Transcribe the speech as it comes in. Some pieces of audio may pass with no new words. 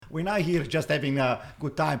We're not here just having a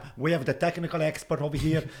good time. We have the technical expert over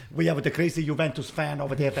here. We have the crazy Juventus fan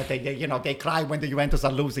over there that they cry when the Juventus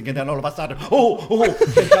are losing, and then all of a sudden,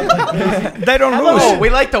 they don't lose. Oh, we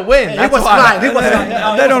like to win. He was crying.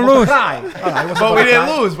 They don't lose. But we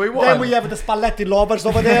didn't lose. We won. Then we have the Spalletti lovers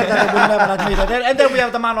over there that will never admit it. And then we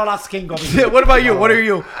have the Manolas King over here. What about you? What are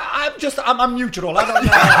you? I'm neutral. I don't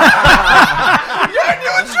know. You're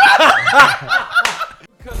neutral.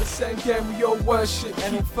 The same game we all worship,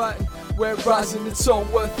 keep fighting, we're rising, it's all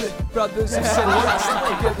worth it. Brothers and sisters,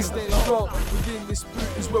 stick together, stay strong. Within this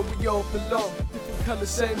boot is where we all belong. Different color,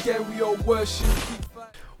 same game we all worship, keep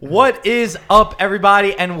fighting. What is up,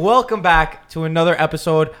 everybody, and welcome back to another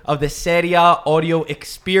episode of the Serie A audio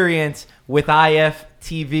experience with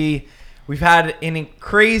IFTV. We've had an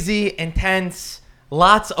crazy, intense,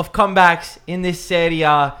 lots of comebacks in this Serie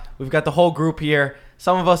A. We've got the whole group here.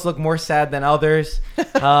 Some of us look more sad than others.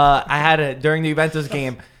 I had during the Juventus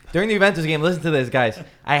game. Listen to this, guys.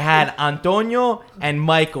 I had Antonio and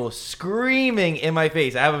Michael screaming in my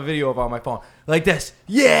face. I have a video of it on my phone. Like this.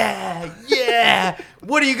 Yeah.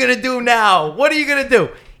 What are you going to do now? What are you going to do?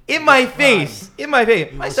 In my face.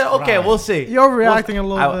 I said, okay, we'll see. You're reacting a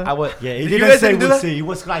little bit. Yeah, he didn't say we'll see. He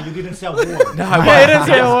was crying. You didn't say a word. No, I didn't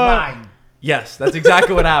say a word. Yes, that's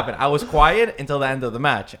exactly what happened. I was quiet until the end of the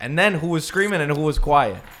match. And then who was screaming and who was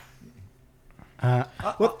quiet?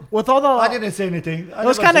 With all the... I didn't say anything. It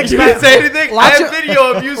was kind of You didn't say anything? I have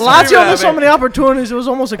video of you screaming Lazio at had me. so many opportunities. It was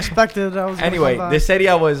almost expected. Anyway, this Serie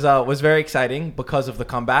A was very exciting because of the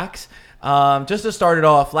comebacks. Just to start it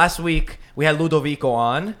off, last week we had Ludovico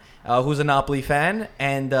on, who's a Napoli fan,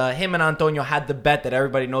 and him and Antonio had the bet that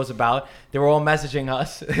everybody knows about. They were all messaging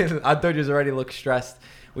us. Antonio's already looked stressed.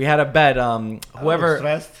 We had a bet. Whoever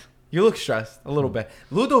stressed. You look stressed a little bit.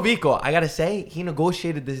 Ludovico, I gotta say, he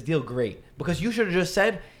negotiated this deal great because you should have just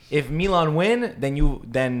said, if Milan win, then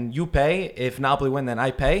you pay. If Napoli win, then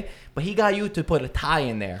I pay. But he got you to put a tie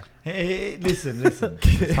in there. Hey, listen.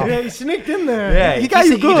 Yeah, he sneaked in there. Yeah, he got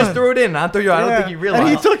you good. He just threw it in. Antonio, I don't think he realized.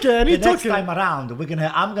 And he took it. The next time around,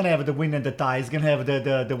 I'm gonna have the win and the tie. He's gonna have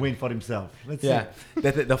the win for himself. Let's see.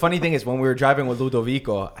 The funny thing is, when we were driving with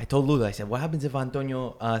Ludovico, I told Ludo, I said, what happens if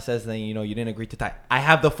Antonio says that you didn't agree to tie? I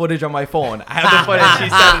have the footage on my phone. I have the footage. He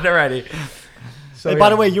said it already. So, hey, by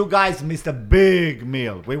the way, you guys missed a big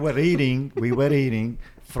meal. We were eating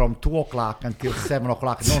from 2 o'clock until 7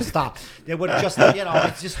 o'clock, non-stop. They were just,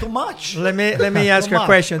 it's just too much. Let me ask you a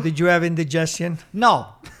question. Did you have indigestion? No.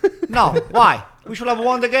 Why? We should have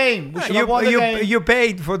won the game. You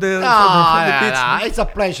paid for the pizza. It's a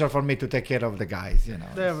pleasure for me to take care of the guys,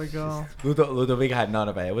 There we go. Ludovico had none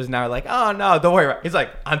of it. It was never like, oh, no, don't worry. He's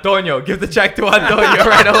like, Antonio, give the check to Antonio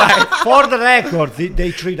right away. For the record,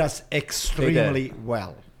 they treat us extremely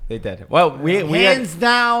well. They did. Well, we hands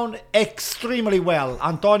down, extremely well.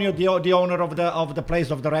 Antonio, the owner of the place,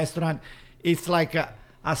 of the restaurant, it's like a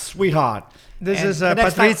sweetheart. This is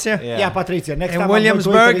Patrizia? Patrizia. Next in time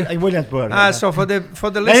Williamsburg? In Williamsburg. So for the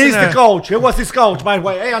listener... And he's the coach. He was his coach, by the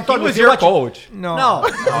way. Hey, Antonio, he was your coach. No.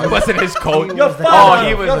 He wasn't his coach. Your father,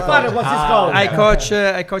 he was your father was his coach.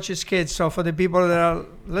 I coach his kids. So for the people that are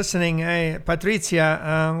listening, hey,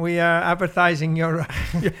 Patrizia, we are advertising your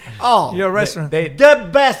restaurant. The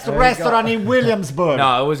best restaurant in Williamsburg.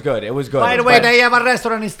 No, it was good. By the way, they have a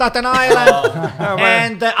restaurant in Staten Island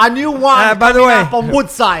and a new one by the way, up on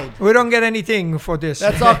Woodside. We don't get anything for this.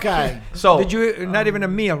 That's okay. So did you not even a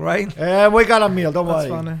meal, right? We got a meal. Don't worry.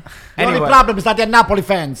 Funny. The only problem is that they're Napoli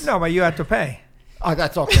fans. No, but you had to pay. Oh,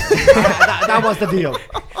 that's okay. that was the deal.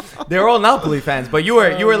 They were all Napoli fans, but you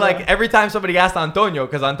were like every time somebody asked Antonio,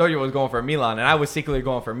 because Antonio was going for Milan and I was secretly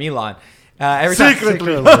going for Milan.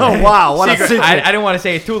 Secretly. Oh, wow. What a secret. I didn't want to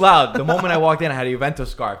say it too loud. The moment I walked in, I had a Juventus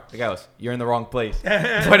scarf. The guy goes, you're in the wrong place.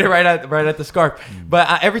 Put it right at the scarf.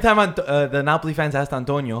 But every time the Napoli fans asked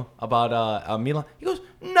Antonio about Milan, he goes,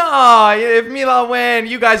 no, if Milan win,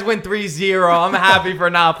 you guys win 3-0. I'm happy for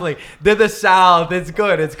Napoli. They're the South. It's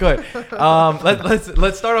good.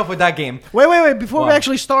 Let's start off with that game. Wait. Before we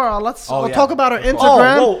actually start, let's talk about our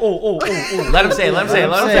Instagram. Oh. Let him say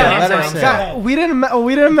it. We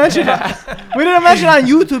didn't mention that. We didn't mention it on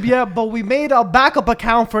YouTube yet, but we made a backup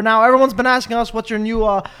account for now. Everyone's been asking us, what's your new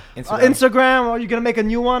Instagram? Are you going to make a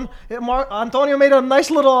new one? Antonio made a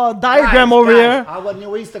nice little diagram over here. Our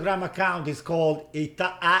new Instagram account is called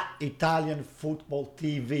Italian Football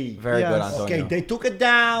TV. Very good, Antonio. Okay, they took it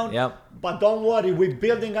down. Yep. But don't worry, we're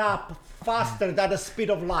building up faster than the speed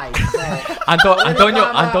of light. So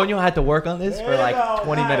Antonio had to work on this for like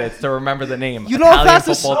 20 minutes to remember the name. You know how fast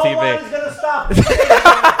the Nobody's gonna stop.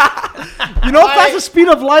 You know how fast the speed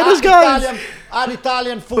of light is, guys? on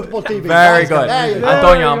Italian football TV. Very Guys, good. there you go.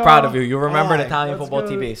 Antonio, I'm go. proud of you. You remembered Alright, Italian that's Football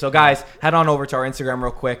good. TV. So, guys, head on over to our Instagram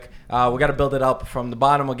real quick. We got to build it up from the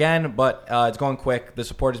bottom again, but it's going quick. The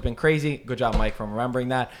support has been crazy. Good job, Mike, for remembering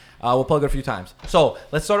that. We'll plug it a few times. So,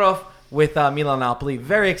 let's start off with Milan-Napoli.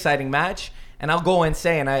 Very exciting match. And I'll go and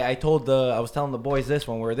say, and I was telling the boys this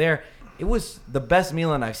when we were there, it was the best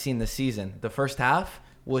Milan I've seen this season. The first half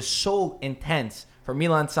was so intense from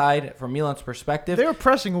Milan's side, from Milan's perspective. They were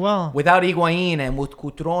pressing well. Without Higuain and with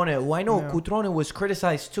Cutrone, who I know Yeah. Cutrone was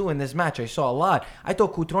criticized too in this match. I saw a lot. I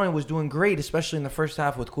thought Cutrone was doing great, especially in the first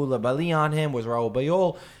half with Koulibaly on him, was Raul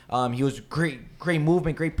Bayol. He was great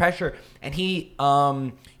movement, great pressure. And he,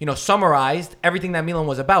 summarized everything that Milan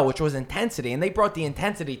was about, which was intensity. And they brought the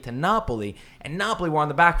intensity to Napoli. And Napoli were on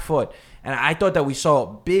the back foot. And I thought that we saw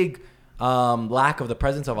a big lack of the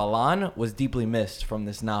presence of Alan was deeply missed from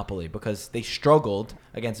this Napoli because they struggled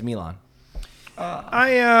against Milan.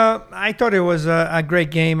 I thought it was a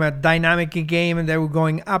great game, a dynamic game, and they were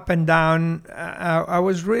going up and down. I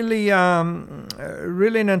was really an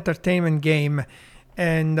entertainment game,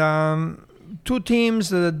 and two teams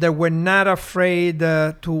that were not afraid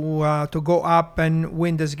to go up and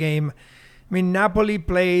win this game. I mean, Napoli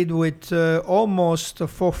played with almost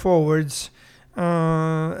 4 forwards.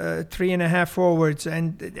 3.5 forwards,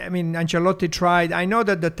 and I mean Ancelotti tried. I know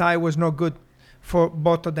that the tie was no good for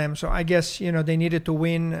both of them, so I guess they needed to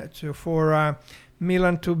win for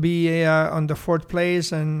Milan to be on the 4th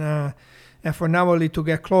place and for Napoli to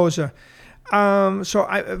get closer.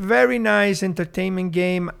 Very nice entertainment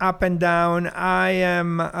game, up and down. I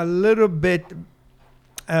am a little bit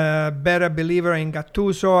better believer in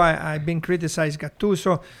Gattuso. I've been criticized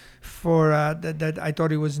Gattuso for that I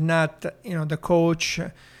thought he was not the coach,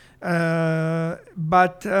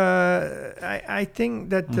 but I think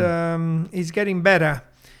that he's getting better.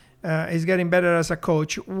 He's getting better as a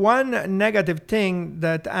coach. One negative thing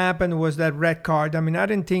that happened was that red card. I mean, I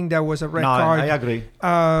didn't think that was a red card. I agree.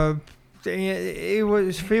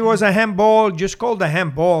 If it was a handball, just call the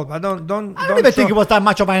handball. But don't. I don't even think it was that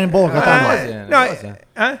much of a handball.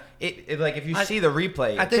 Like if you see the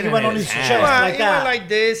replay, I think he went on his chest Well, like he that. went like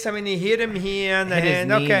this. I mean, he hit him here and the hit his hand.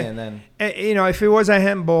 knee Okay, and then if it was a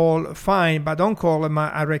handball, fine, but don't call him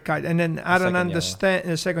a red card. And then I don't second understand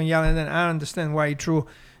the second yellow. And then I don't understand why he threw,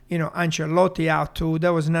 Ancelotti out too.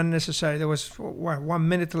 That was not necessary. There was 1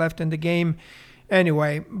 minute left in the game.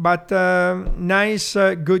 Anyway, but nice,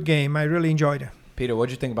 good game. I really enjoyed it. Peter, what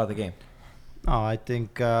did you think about the game? Oh, I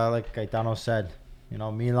think, like Gaetano said,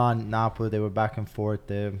 Milan, Napoli, they were back and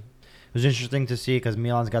forth. It was interesting to see because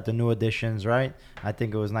Milan's got the new additions, right? I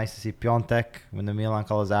think it was nice to see Piontek when the Milan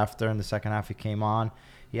colors after. In the second half, he came on.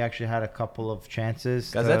 He actually had a couple of chances.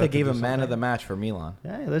 Gazzetta gave to him do man of the something. match for Milan.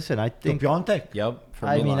 Yeah, listen, I To think. Piontek. Yep, for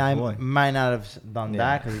I Milan. mean, I might not have done Yeah.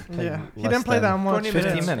 that because he played Yeah, he less didn't play than that much.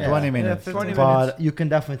 15 minutes. 20 Yeah, minutes. 15 But minutes. you can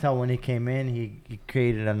definitely tell when he came in, he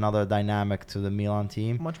created another dynamic to the Milan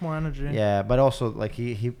team. Much more energy. Yeah, but also like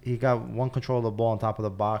he got one control of the ball on top of the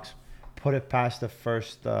box, put it past the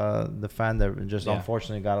first defender, and just Yeah.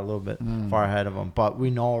 unfortunately got a little bit far ahead of him. But we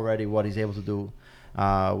know already what he's able to do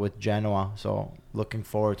with Genoa. So looking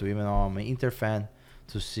forward to, even though I'm an Inter fan,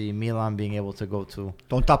 to see Milan being able to go to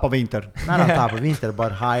On top of Inter. not on top of Inter,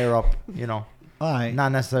 but higher up. Aye.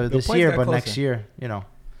 Not necessarily The this points year, got but closer. next year.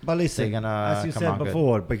 But listen, They're gonna as you come said out good.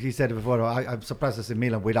 before, but he said before, I'm surprised to see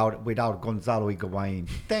Milan without Gonzalo Higuain.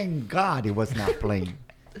 Thank God he was not playing.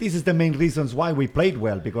 This is the main reasons why we played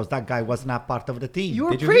well, because that guy was not part of the team. You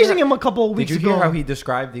were Did you praising hear- him a couple of Did weeks you ago. hear how he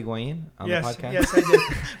described Higuain on the podcast? Yes, I did.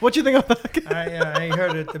 What you think of that? I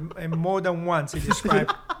heard it more than once. He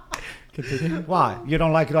described. Why? You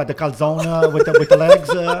don't like the calzone with the legs?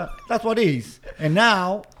 That's what it is. And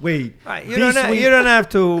now, wait. You this don't week- you don't have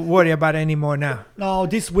to worry about it anymore now. No,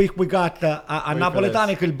 this week we got a for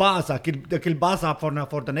Napoletano Kilbasa, the Kilbasa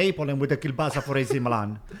for the Napoli, and with the Kilbasa for AC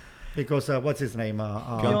Milan. Because what's his name?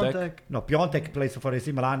 Piontek? No, Piontek plays for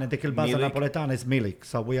AC Milan, and the Kilbasa Milik. Napoletano is Milik.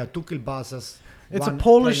 So we have two Kilbasas. It's a one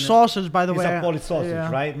Polish playing- sausage, by the It's way. a Polish sausage,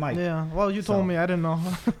 Yeah. right, Mike? Yeah. Well, you told So- me. I didn't know.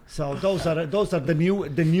 So those are the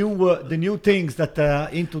new things that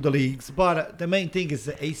into the leagues. But the main thing is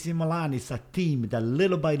AC Milan is a team that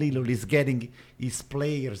little by little is getting his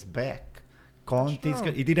players back.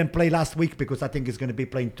 Conte, he didn't play last week because I think he's going to be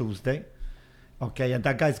playing Tuesday. Okay, and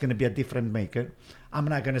that guy's going to be a different maker. I'm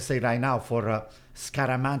not going to say right now for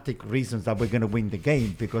scaramantic reasons that we're going to win the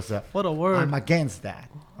game because What a word. I'm against that.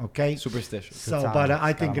 Okay, Superstitious. so, Good but time.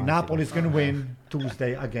 I think Scaramantic. Napoli's going to win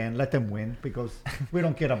Tuesday again. Let them win because we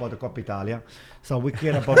don't care about the Coppa Italia. So we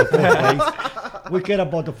care about the fourth place. We care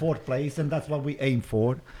about the fourth place, and that's what we aim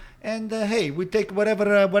for. And hey, we take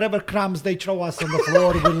whatever crumbs they throw us on the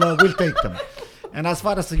floor. We'll take them. And as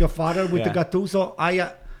far as your father with the Yeah. Gattuso,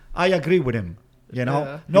 I agree with him. You know,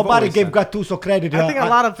 Yeah. nobody always gave said. Gattuso credit. I think a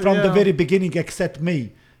lot of- from the yeah. very beginning, except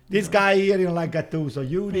me. This guy here didn't like Gattuso.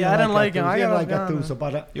 You didn't Yeah, I didn't like him. Gattuso. I You didn't gotta like be honest. Gattuso,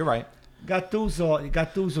 but You're right.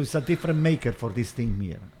 Gattuso is a different maker for this team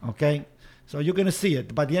here. Okay. So you're gonna see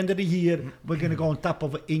it. By the end of the year, we're gonna go on top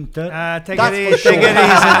of Inter. Take That's it for easy. Take sure. it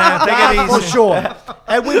easy now. Take it That's for easy. sure.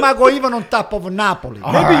 And we might go even on top of Napoli.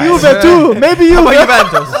 Maybe Juve too. Maybe How about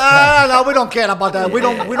Juve. Juventus? No, we don't care about that. We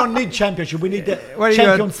don't need championship. We need the What are you,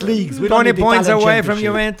 Champions Leagues. We don't 20 need the points Italian away from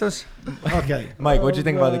championship. Juventus. Okay. Mike, what'd you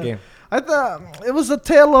think about the game? I thought it was a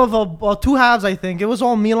tale of two halves. I think it was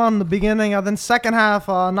all Milan in the beginning, and then second half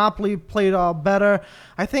Napoli played better.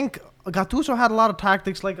 I think Gattuso had a lot of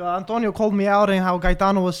tactics. Like Antonio called me out, and how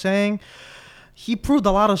Gaetano was saying, he proved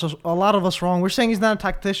a lot of us wrong. We're saying he's not a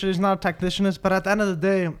tactician, he's not a tacticianist, but at the end of the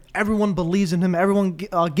day, everyone believes in him. Everyone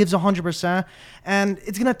gives 100%, and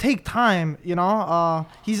it's gonna take time. You know,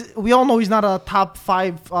 we all know he's not a top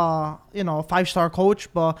 5-star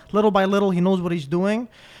coach, but little by little, he knows what he's doing.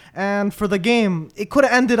 And for the game, it could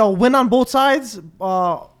have ended a win on both sides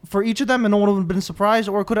for each of them, and no one would have been surprised,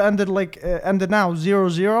 or it could have ended like ended now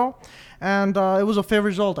 0-0. And it was a fair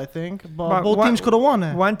result, I think. But both teams could have won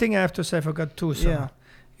it. One thing I have to say for Gattuso, Yeah.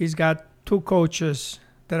 he's got two coaches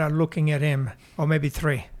that are looking at him, or maybe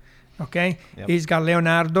three. Okay, Yep. he's got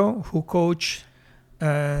Leonardo, who coached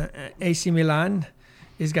AC Milan.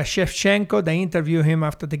 He's got Shevchenko. They interview him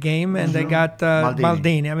after the game, and they got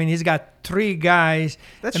Maldini. I mean, he's got three guys,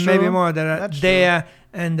 That's and maybe true. more that are That's there,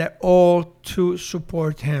 and they're all to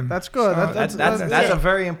support him. That's good. So That's a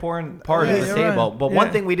very important part Yeah, of the you're table. right. But one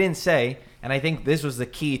Yeah. thing we didn't say, and I think this was the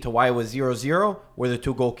key to why it was 0-0, were the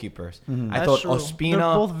two goalkeepers. I That's thought true. They're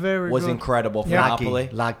Ospina both very was good. incredible for Yeah. Napoli.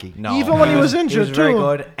 Lucky. No, Even when he was injured, he was very too.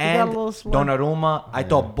 good. He got a And little slack. Donnarumma, I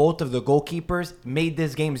thought both of the goalkeepers made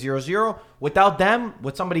this game 0-0. Without them,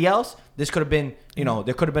 with somebody else, this could have been,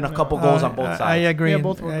 there could have been a couple goals on both sides. I agree. Yeah,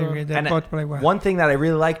 both were I good. agree. They And both play well. one thing that I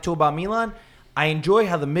really like too about Milan, I enjoy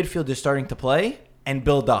how the midfield is starting to play and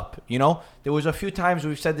build up. There was a few times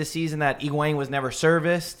we've said this season that Higuain was never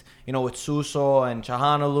serviced, with Suso and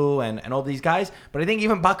Chahanoglu and all these guys. But I think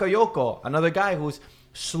even Bakayoko, another guy who's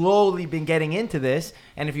slowly been getting into this.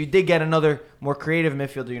 And if you did get another more creative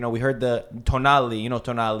midfielder, we heard the Tonali,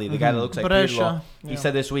 Tonali, the guy that looks like Brescia, Pirlo. He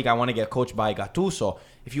said this week, I want to get coached by Gattuso.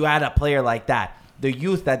 If you add a player like that, the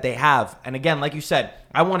youth that they have, and again, like you said,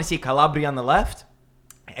 I want to see Calabria on the left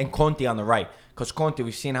and Conte on the right. Because Conte,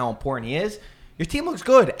 we've seen how important he is. Your team looks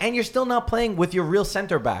good, and you're still not playing with your real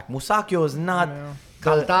center back. Musacchio is not.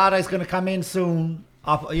 Caldara is going to come in soon.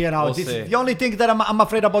 We'll This see. is the only thing that I'm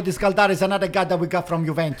afraid about this Caldara is another guy that we got from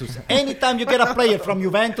Juventus. Anytime you get a player from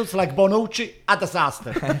Juventus like Bonucci, a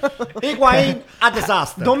disaster. Higuain, a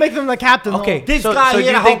disaster. Don't make them the captain. Okay. though. This So guy do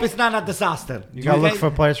here, you I think- hope it's not a disaster. You gotta look Okay? for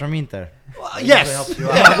players from Inter. Yes,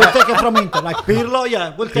 yeah, we'll take it from Inter. Like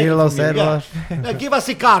Pirlo, we'll take Pirlo, it from him. Serva. Yeah, give us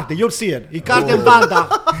Icardi, you'll see it. Icardi and Banda,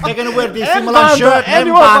 they're going to wear the AC And Milan Banda, shirt. And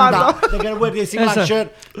everyone Banda, Banda. they're going to wear the AC Milan Listen,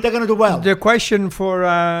 shirt. They're going to do well. The question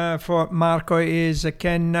for Marco is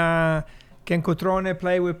can Cutrone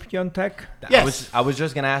play with Piontek? Yes. I was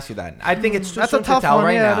just gonna ask you that. I think it's too That's soon a tough to tell one.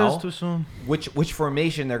 right Yeah, now it is too soon. which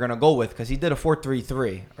formation they're gonna go with because he did a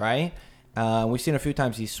 4-3-3, right? We've seen a few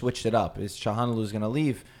times he switched it up. Is Chahanoglu's gonna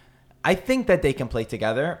leave? I think that they can play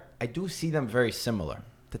together. I do see them very similar.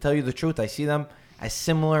 To tell you the truth, I see them as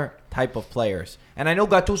similar type of players. And I know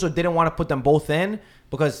Gattuso didn't want to put them both in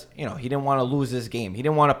because, he didn't want to lose this game. He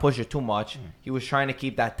didn't want to push it too much. He was trying to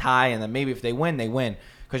keep that tie, and then maybe if they win, they win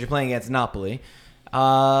because you're playing against Napoli.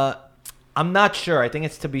 I'm not sure. I think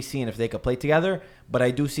it's to be seen if they could play together, but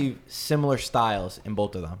I do see similar styles in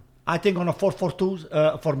both of them. I think on a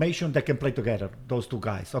 4-4-2 formation, they can play together, those two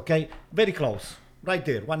guys, okay? Very close. Right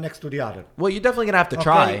there, one next to the other. Well, you're definitely going to have to Okay,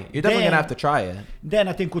 try. You're definitely going to then- have to try it. Then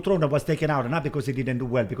I think Cutrone was taken out, not because he didn't do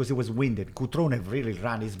well, because he was winded. Cutrone really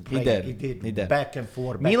ran his brain. did. He did. He did. Back and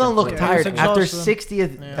forth. back Milan and looked forth. tired He was after exhausted. 60th,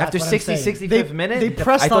 Yeah. after That's what I'm 60, saying. 65th minute. they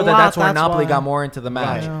pressed I thought a that lot, that's where that's Napoli why. got more into the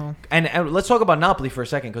match. Right. And let's talk about Napoli for a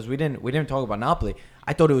second because we didn't talk about Napoli.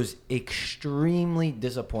 I thought it was extremely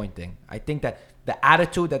disappointing. I think that the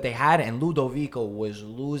attitude that they had and Ludovico was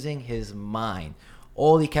losing his mind.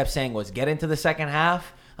 All he kept saying was get into the second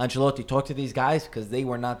half. Ancelotti talked to these guys because they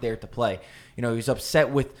were not there to play. He was upset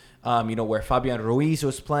with where Fabian Ruiz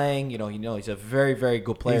was playing. He's a very, very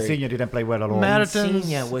good player. Insigne didn't play well at all. Mertens,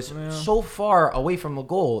 Insigne was yeah. so far away from the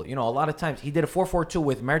goal. A lot of times he did a 4-4-2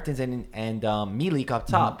 with Mertens and Milik up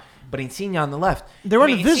top, but Insigne on the left. They were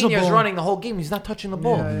Insigne's invisible. running the whole game. He's not touching the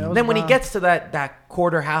ball. Yeah, it was Then when he bad. gets to that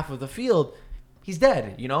quarter half of the field, he's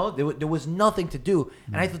dead. There was nothing to do,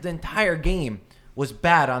 and I thought the entire game was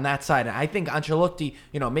bad on that side. And I think Ancelotti,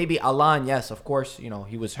 maybe Alan, yes, of course,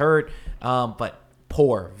 he was hurt, but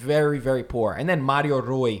poor, very, very poor. And then Mario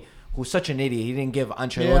Rui, who's such an idiot, he didn't give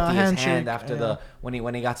Ancelotti his hand after when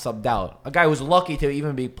he got subbed out. A guy who was lucky to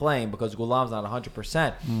even be playing because Goulam's not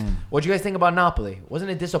 100%. What do you guys think about Napoli? Wasn't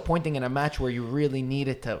it disappointing in a match where you really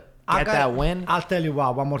needed to get that win? I'll tell you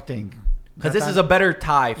what, one more thing. Because this is a better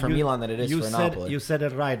tie for Milan than it is for Napoli. You said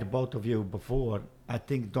it right, both of you, before. I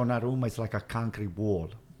think Donnarumma is like a concrete wall.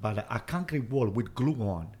 But a concrete wall with glue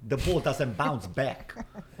on, the ball doesn't bounce back.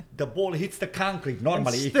 The ball hits the concrete.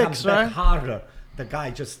 Normally, it comes back harder. The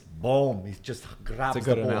guy just, boom, he just grabs the ball. That's a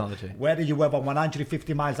good analogy. Whether you have a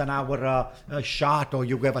 150 miles an hour shot or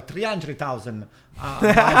you have a 300,000 miles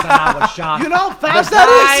an hour shot. You know how fast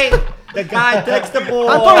that is? The guy takes the ball.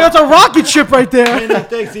 I thought that's a rocket ship right there.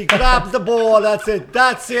 He grabs the ball. That's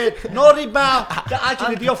it. No rebound.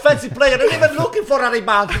 Actually, the offensive player isn't even looking for a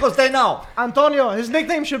rebound because they know. Antonio, his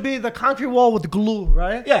nickname should be the concrete wall with glue,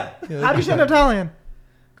 right? Yeah. How do you say in Italian?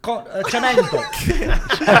 Cemento.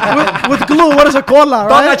 with glue, what is it called, right?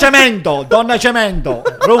 Donna Cemento. Donna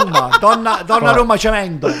Roma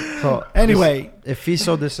Cemento. So anyway, if he's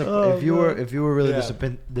so if you were really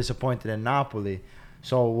disappointed in Napoli,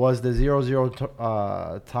 so was the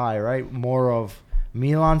 0-0 tie, right, more of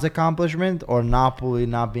Milan's accomplishment or Napoli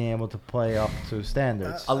not being able to play up to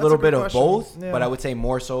standards? A little bit of question. both, Yeah. but I would say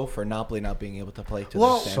more so for Napoli not being able to play to their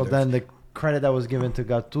standards. So then the credit that was given to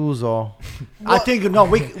Gattuso. I think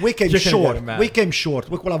we came You're gonna short. get him mad. We came short.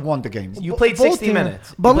 We could have won the game. You played Both 60 teams.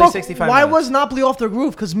 minutes. But You played look, 65 why minutes. was Napoli off the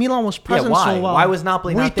groove? Because Milan was present why? so well. Why was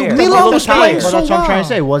Napoli We not took there? the Milan Milan was game. playing But so that's what I'm trying well. to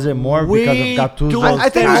say. Was it more We because of Gattuso? took I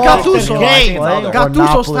think it was Off the Gattuso. game. Gattuso's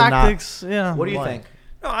Napoli not? tactics. Yeah. What do you Why? think?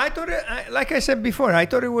 No, I thought like I said before, I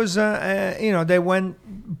thought it was, they went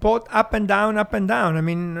both up and down. I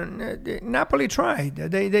mean, Napoli tried.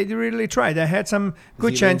 They really tried. They had some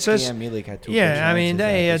good chances. And Milik had two good Yeah, I mean,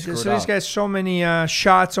 chances they that had, screwed so these up. guys so many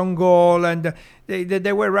shots on goal, and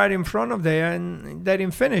they were right in front of there, and they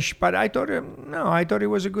didn't finish. But I thought, I thought it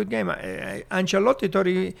was a good game. Ancelotti thought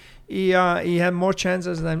he had more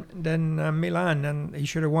chances than Milan, and he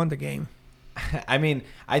should have won the game. I mean,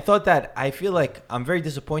 I feel like I'm very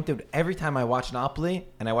disappointed every time I watch Napoli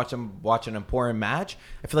and I watch them watch an important match.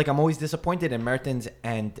 I feel like I'm always disappointed in Mertens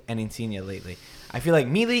and Insigne lately. I feel like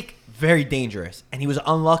Milik, very dangerous. And he was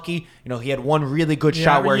unlucky. He had one really good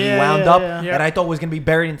shot where he wound up that I thought was going to be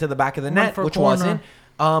buried into the back of the net, which wasn't.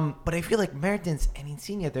 But I feel like Mertens and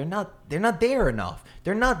Insigne, they're not there enough.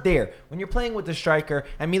 They're not there. When you're playing with the striker,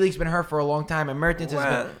 and Milik's been hurt for a long time, and Mertens has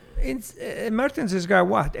been... Mertens has got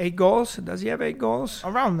what? 8 goals? Does he have 8 goals?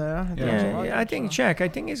 Around there. Yeah, I think check. I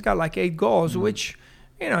think he's got like 8 goals, which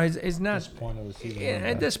is not. This point of the season,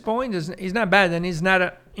 At this point, is not bad, and he's not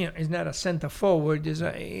a center forward.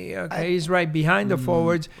 He's right behind the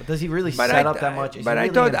forwards. But does he really But set up that much? Is But he I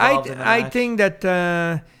really thought involved in the I match? think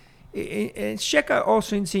that. Check out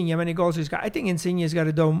also Insigne how many goals he's got. I think Insigne has got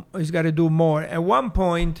to do more. At one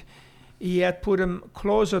point, he had put him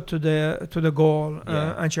closer to the goal,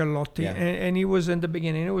 Ancelotti, and he was in the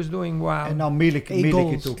beginning. He was doing well. And now Milik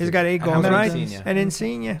goals. took He's it. got 8 And how goals, many right? Insigne? And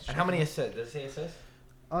Insigne. And how many assists? Does he assist?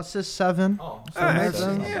 Assist 7. Oh. Who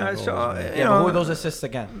are those assists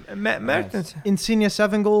again? Mertens. Insigne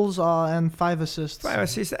 7 goals and 5 assists. 5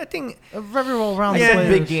 assists. I think Very well rounded. Yeah.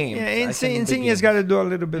 players. Big games. Insigne's got to do a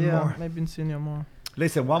little bit Yeah, more. maybe Insigne more.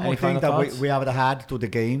 Listen, one more Any thing final that thoughts? we have had to the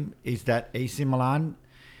game is that AC Milan,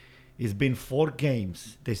 it's been 4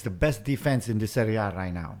 games. There's the best defense in the Serie A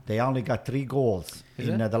right now. They only got 3 goals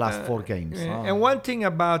in the last 4 games. And one thing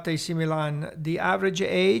about AC Milan, the average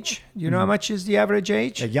age, you know how much is the average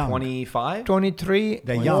age? They're young. 25? 23.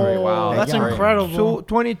 They're young. Wow, They're That's young. incredible.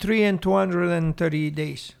 23 and 230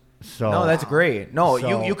 days. So No, that's great. No,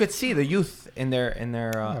 So- you could see the youth in their.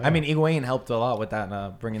 I mean, Higuain helped a lot with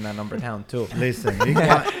that, bringing that number down too. Listen,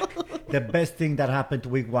 the best thing that happened to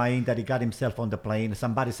Higuain that he got himself on the plane.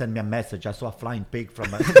 Somebody sent me a message. I saw a flying pig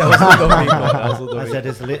from. I said,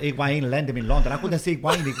 "It's Higuain landed in London." I couldn't see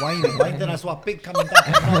Higuain. Then I saw a pig coming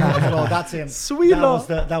down. So that's him. Sweet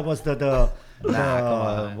That was the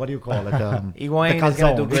what do you call it? Higuain the is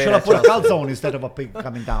gonna do calzone. great You should have at put a Chelsea. calzone instead of a pig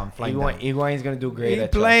coming down, flying down. Higuain's gonna do great. He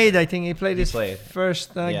at played, I think he played his played.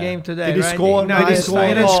 first Yeah. game today. Did he right? score? No, Did he score? He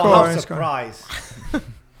didn't Oh, score. how He didn't score. surprise.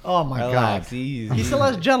 Oh my God. Relax, easy. He still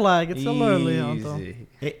has jet lag. It's still early, Anto. Easy.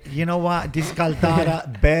 You know what? This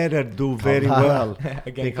Caldara better do very well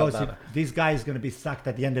Again, because Caldara. this guy is going to be sacked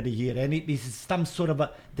at the end of the year, and it is some sort of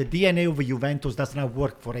the DNA of Juventus does not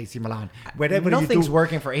work for AC Milan. Nothing's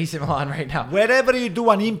working for AC Milan right now. Wherever you do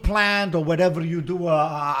an implant or wherever you do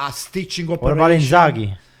a stitching operation. What about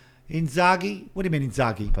Inzaghi? Inzaghi? What do you mean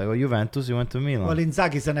Inzaghi? Play with Juventus, he went to Milan. Well,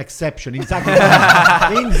 Inzaghi's an exception. Inzaghi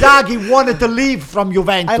wanted to leave from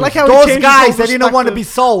Juventus. I like how he those changed guys his that didn't want to be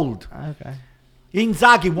sold. Okay.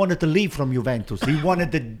 Inzaghi wanted to leave from Juventus.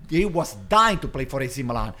 He was dying to play for AC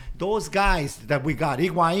Milan. Those guys that we got,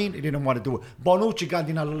 Higuain, he didn't want to do it. Bonucci got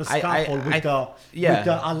in a little scuffle with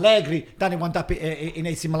Allegri. Then he went up in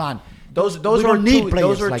AC Milan. Those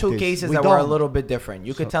were two cases that were a little bit different.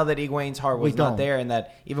 You could tell that Higuain's heart was not there, and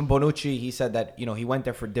that even Bonucci, he said that he went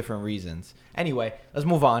there for different reasons. Anyway, let's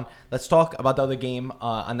move on. Let's talk about the other game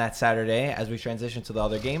on that Saturday as we transition to the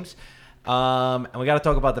other games. And we got to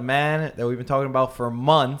talk about the man that we've been talking about for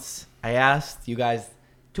months. I asked you guys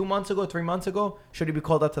 3 months ago, should he be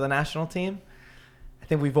called up to the national team? I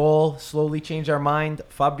think we've all slowly changed our mind.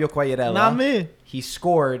 Fabio Quagliarella. Not me. He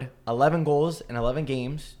scored 11 goals in 11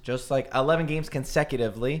 games, just like 11 games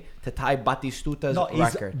consecutively to tie Battistuta's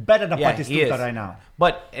record. He's better than Battistuta right now.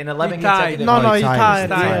 But in 11 He tied. consecutive No, games, he tied.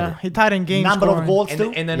 Tied. Yeah, he tied in game Number scoring. of goals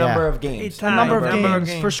too? in the number of games. He tied. Number of Number of games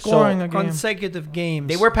games. for scoring So, a game. Consecutive games.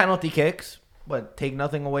 They were penalty kicks, but take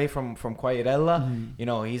nothing away from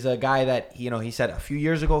Quagliarella. He's a guy that he said a few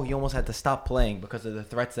years ago he almost had to stop playing because of the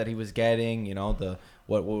threats that he was getting.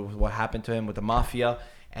 What happened to him with the mafia,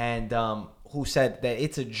 and who said that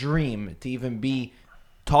it's a dream to even be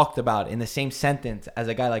talked about in the same sentence as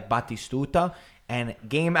a guy like Battistuta. And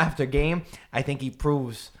game after game, I think he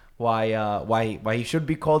proves why he should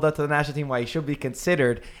be called up to the national team, why he should be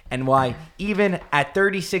considered, and why even at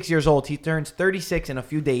 36 years old, he turns 36 in a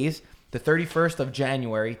few days. The 31st of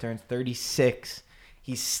January, he turns 36.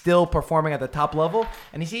 He's still performing at the top level,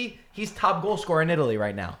 and he's top goal scorer in Italy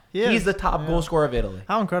right now. He He's is. the top goal scorer of Italy.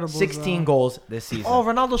 How incredible is 16 that? goals this season. Oh,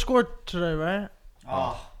 Ronaldo scored today, right?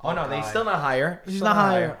 Oh no, he's still not higher. He's Still not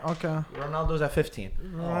higher. Okay. Ronaldo's at 15.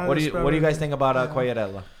 Ronaldo's What do you probably- guys think about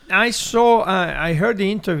Quagliarella? I heard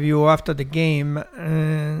the interview after the game,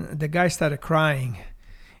 and the guy started crying.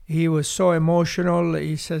 He was so emotional.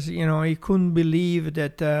 He says, he couldn't believe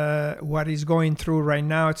that what he's going through right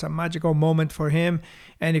now. It's a magical moment for him,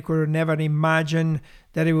 and he could never imagine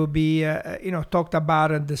that it would be, talked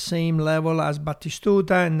about at the same level as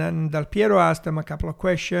Battistuta. And then Del Piero asked him a couple of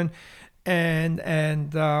questions, and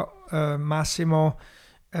Massimo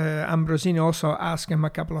Ambrosini also asked him a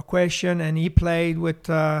couple of questions, and he played with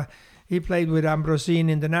Ambrosini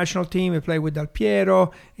in the national team. He played with Del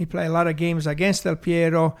Piero. He played a lot of games against Del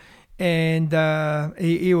Piero, and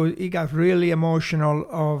he got really emotional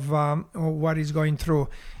of what he's going through.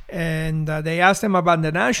 And they asked him about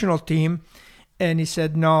the national team, and he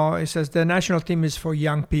said no. He says the national team is for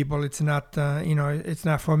young people. It's not, it's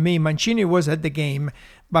not for me. Mancini was at the game,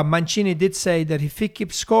 but Mancini did say that if he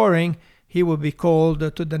keeps scoring, he will be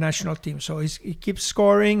called to the national team. So he keeps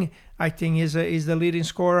scoring. I think he's the leading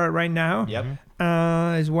scorer right now. Yep.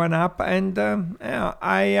 He's one up, and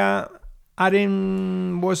I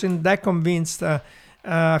wasn't that convinced a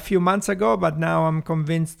few months ago, but now I'm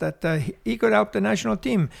convinced that he could help the national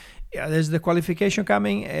team. Yeah, there's the qualification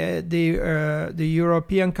coming. The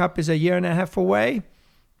European Cup is a year and a half away.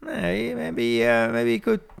 Maybe he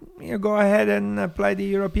could go ahead and play the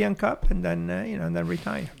European Cup and then and then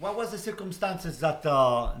retire. What was the circumstances that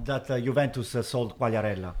Juventus sold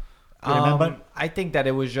Quagliarella? Do you remember? I think that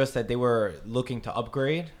it was just that they were looking to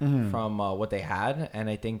upgrade from what they had, and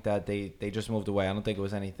I think that they just moved away. I don't think it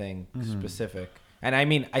was anything specific. And I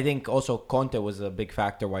mean, I think also Conte was a big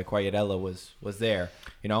factor why Quagliarella was there,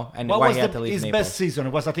 and What why was he had to leave his Naples. best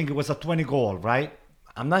season? I think it was a 20 goal, right?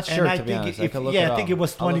 I'm not sure, and to be honest. I think it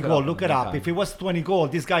was 20 goal. Look it up. If If it was 20 goal,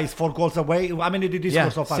 this guy is 4 goals away. How many did he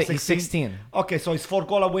score so far? he's 16. Okay, so it's 4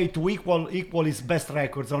 goals away to equal his best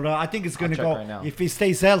records. I think it's going to check go. right now. If he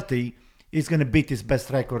stays healthy, he's going to beat his best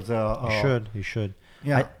records. He should.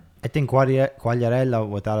 Yeah. I think Quagliarella,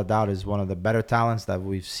 without a doubt, is one of the better talents that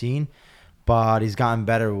we've seen, but he's gotten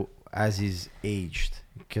better as he's aged.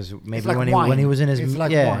 Because maybe like when wine. he was in his It's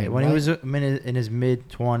like wine, when he right? was in his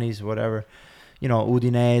mid-20s, whatever,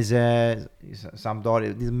 Udinese,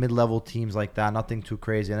 Sampdoria, these mid-level teams like that, nothing too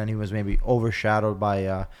crazy. And then he was maybe overshadowed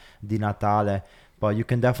by Di Natale. But you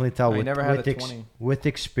can definitely tell he never had a 20. with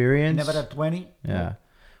experience. Never had 20? Yeah.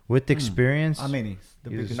 With experience. How many? The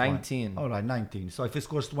He was biggest 19. One. All right, 19. So if he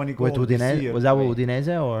scores 20 goals With this Udinese, year, was that with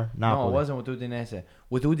Udinese or Napoli? No, it wasn't with Udinese.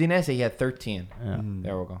 With Udinese, he had 13. Yeah.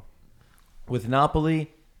 There we go. With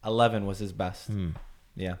Napoli, 11 was his best.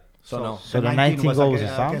 Yeah. So So the 19 was goals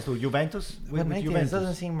against, is sound? against who? Juventus? But 19 Juventus.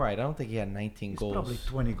 doesn't seem right. I don't think he had 19 It's goals. probably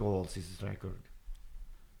 20 goals is his record.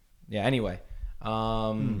 Yeah, anyway.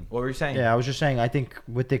 What were you saying? Yeah, I was just saying, I think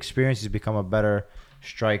with the experience, he's become a better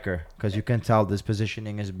striker because you can tell his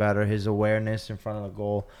positioning is better, his awareness in front of the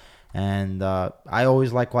goal. And I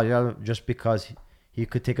always like Quagliarella just because he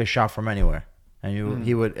could take a shot from anywhere, and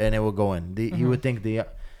he would, and it would go in. He would think the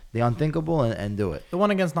unthinkable and do it. The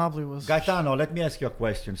one against Napoli was. Gaetano, let me ask you a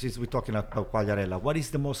question. Since we're talking about Quagliarella, what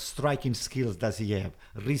is the most striking skills does he have?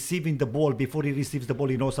 Receiving the ball, before he receives the ball,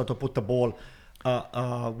 he knows how to put the ball.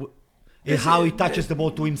 How he touches the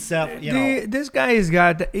ball to himself. This guy he's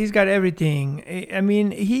got everything. I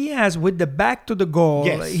mean, he has with the back to the goal.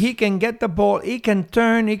 Yes. He can get the ball. He can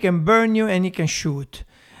turn. He can burn you, and he can shoot.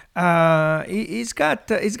 He's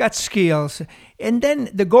got skills. And then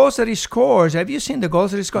the goals that he scores. Have you seen the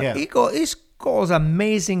goals that he scores? Yeah. He scores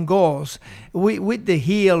amazing goals with the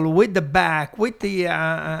heel, with the back, with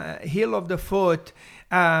the heel of the foot.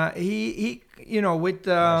 He with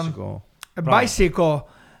Bicycle. a bicycle.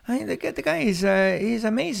 I mean, the guy is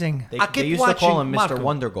amazing. They used to call him Mr.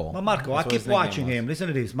 Wonder Goal. Marco, I That's what keep his nickname watching was. him. Listen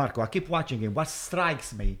to this, Marco. I keep watching him. What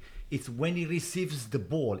strikes me is when he receives the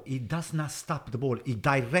ball, he does not stop the ball. He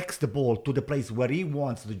directs the ball to the place where he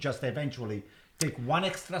wants to just eventually take one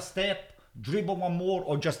extra step, dribble one more,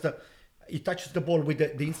 or just he touches the ball with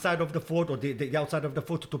the inside of the foot or the outside of the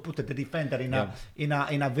foot to put the defender in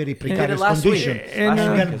a very precarious last week. condition. And,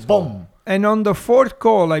 And then boom. And on the fourth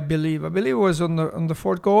goal, I believe it was on the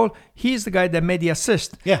fourth goal. He's the guy that made the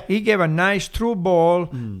assist. Yeah. He gave a nice through ball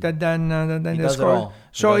that then they does it scored. all.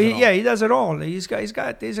 So He does it all. he does it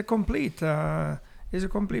all. He's a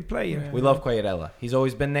complete player. We love Quagliarella. He's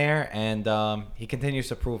always been there, and he continues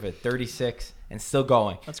to prove it. 36 and still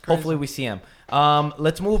going. That's crazy. Hopefully we see him.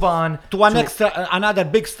 Let's move on To another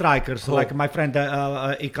big strikers like my friend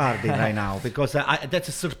Icardi right now, because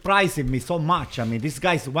that's surprising me so much. I mean, this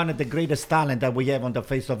guy's one of the greatest talent that we have on the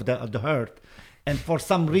face of the earth, and for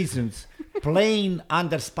some reasons, playing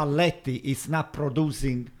under Spalletti is not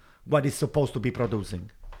producing what it's supposed to be producing.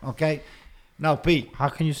 Okay, now Pete, How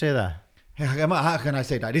can you say that? how can I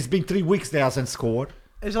say that? It's been 3 weeks they hasn't scored.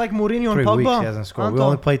 It's like Mourinho and 3 Pogba. weeks he hasn't scored. We Anton.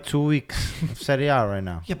 only played 2 weeks of Serie A right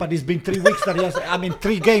now. Yeah, but it's been 3 weeks that he has. I mean,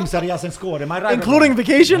 3 games that he hasn't scored. Am I right? Including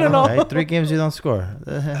vacation and all. Okay, 3 games you don't score.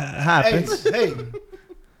 Happens. Hey,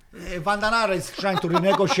 Van Danara is trying to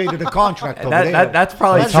renegotiate the contract over there. That's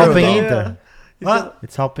probably It's That's true. helping true. Inter. Huh?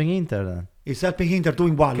 It's helping Inter then. He's helping Inter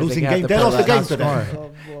doing what? Because Losing they have game. to They play lost the less. game Not today.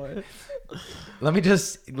 scoring. Oh boy. Let me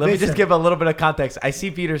just give a little bit of context. I see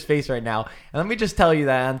Peter's face right now, and let me just tell you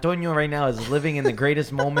that Antonio right now is living in the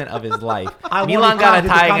greatest moment of his life. I want Milan got Icardi a to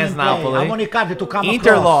tie come against and play. Napoli. I want Icardi to come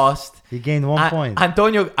Inter across. lost. He gained 1 point.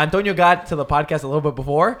 Antonio got to the podcast a little bit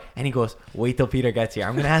before, and he goes, "Wait till Peter gets here.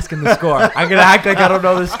 I'm gonna ask him the score. I'm gonna act like I don't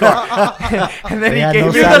know the score." And then They he had gave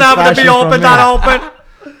no me the number to be satisfaction from open, me. not open.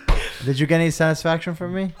 Did you get any satisfaction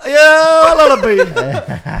from me? Yeah, a little bit.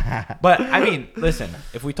 But I mean, listen,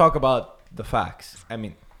 if we talk about the facts, I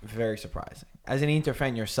mean, very surprising. As an Inter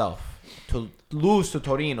fan yourself, to lose to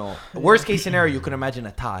Torino, worst case scenario, you could imagine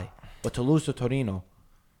a tie, but to lose to Torino,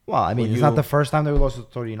 Well, I mean, Well, it's not you- the first time that we lost to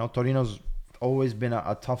Torino. Torino's always been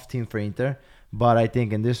a tough team for Inter. But I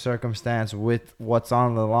think in this circumstance, with what's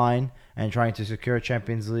on the line and trying to secure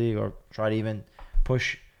Champions League or try to even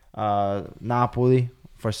push Napoli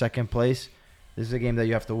for second place, this is a game that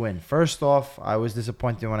you have to win. First off, I was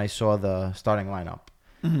disappointed when I saw the starting lineup.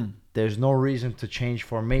 There's no reason to change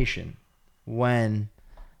formation when,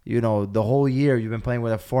 the whole year you've been playing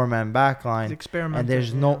with a 4-man back line. He's experimenting, And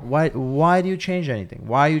there's yeah. why do you change anything?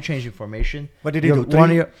 Why are you changing formation? What did he You're- do? one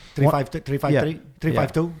of your- 3-5-3, 3-5-3,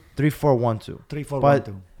 3-5-2, 3-4-1-2.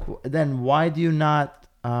 3-4-1-2. Then why do you not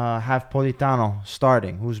have Politano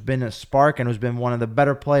starting, who's been a spark and who's been one of the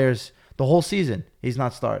better players the whole season? He's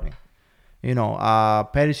not starting.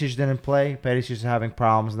 Perisic didn't play. Perisic is having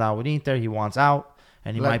problems now with Inter. He wants out,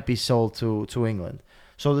 and he might be sold to England.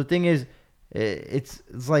 So the thing is, it's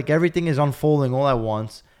like everything is unfolding all at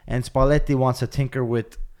once, and Spalletti wants to tinker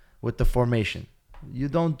with the formation. You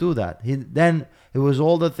don't do that. Then it was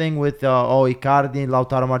all the thing with Icardi and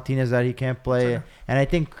Lautaro Martinez that he can't play, and I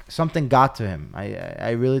think something got to him.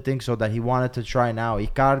 I really think so, that he wanted to try now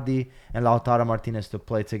Icardi and Lautaro Martinez to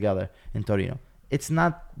play together in Torino. It's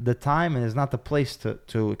not the time and it's not the place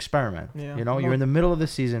to experiment. Yeah. You're in the middle of the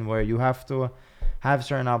season where you have to have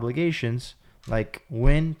certain obligations, like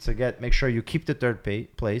win to make sure you keep the third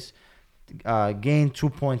place, gain 2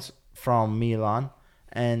 points from Milan,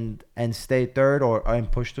 and stay third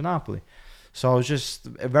and push to Napoli. So it's just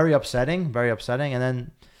very upsetting. And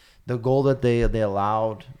then the goal that they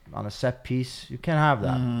allowed on a set piece, you can't have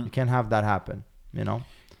that. You can't have that happen.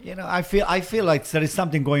 You know, I feel like there is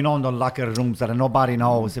something going on in locker rooms that nobody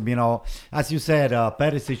knows. You know, as you said,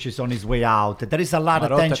 Perisic is on his way out. There is a lot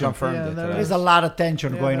of Marotta tension. confirmed Yeah, it. there today. There is a lot of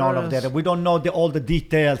tension going there on over is. there. We don't know all the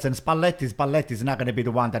details. And Spalletti is not going to be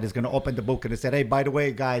the one that is going to open the book and say, "Hey, by the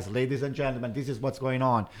way, guys, ladies and gentlemen, this is what's going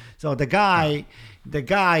on." So the guy,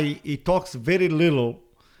 he talks very little,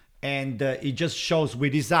 and he just shows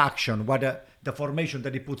with his action what the formation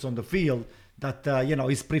that he puts on the field. That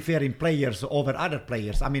he's preferring players over other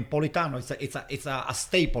players. I mean, Politano it's a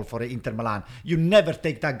staple for Inter Milan. You never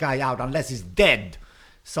take that guy out unless he's dead.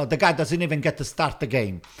 So the guy doesn't even get to start the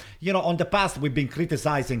game. You know, on the past we've been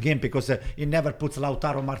criticizing him because he never puts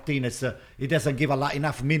Lautaro Martinez. He doesn't give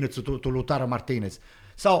enough minutes to Lautaro Martinez.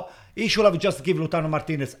 So he should have just give Lautaro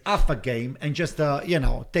Martinez half a game and just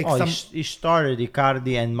take some. He started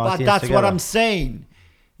Icardi and But Martinez that's together. what I'm saying.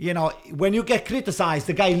 You know, when you get criticized,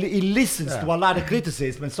 the guy he listens to a lot of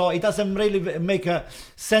criticism, and so he doesn't really make a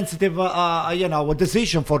sensitive, a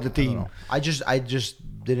decision for the team. I just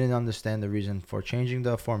didn't understand the reason for changing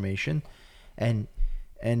the formation, and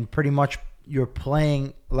pretty much you're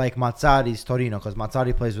playing like Mazzari's Torino, because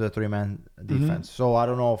Mazzari plays with a 3-man defense. So I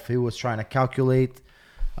don't know if he was trying to calculate,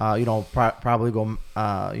 probably go,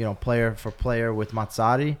 player for player with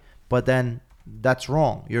Mazzari, but then that's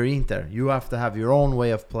wrong. You're Inter. You have to have your own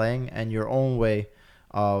way of playing and your own way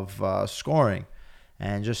of scoring.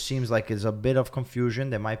 And just seems like it's a bit of confusion.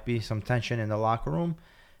 There might be some tension in the locker room.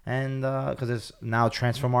 And because it's now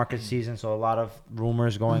transfer market season, so a lot of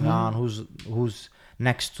rumors going on. Who's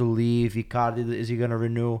next to leave? Icardi, is he going to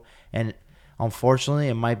renew? And unfortunately,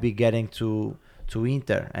 it might be getting to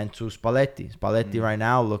Inter and to Spalletti. Spalletti right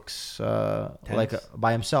now looks like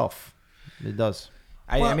by himself. It does.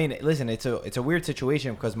 I mean, listen, it's a weird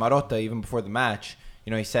situation because Marotta, even before the match,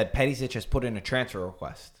 he said Perisic has put in a transfer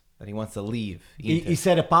request that he wants to leave. He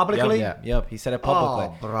said it publicly? Yep, he said it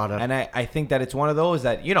publicly. Oh, brother. And I think that it's one of those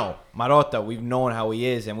that, Marotta, we've known how he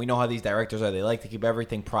is, and we know how these directors are. They like to keep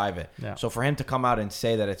everything private. Yeah. So for him to come out and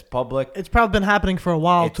say that it's public, It's probably been happening for a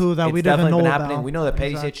while too that it's we didn't definitely know been about. happening. We know that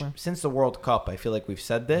Perisic, Exactly. since the World Cup, I feel like we've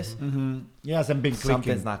said this, He hasn't been clicking.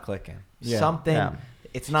 something's not clicking. Yeah. Something, Yeah.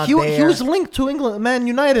 it's not He there. was linked to England, Man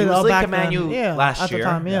United. He was linked back to Man U then. last at year, the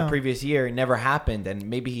time, the previous year. It never happened, and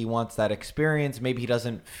maybe he wants that experience. Maybe he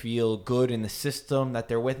doesn't feel good in the system that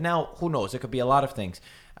they're with. Now, who knows? It could be a lot of things.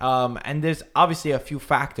 And there's obviously a few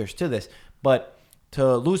factors to this. But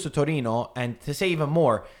to lose to Torino, and to say even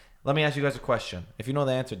more, let me ask you guys a question. If you know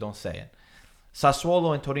the answer, don't say it.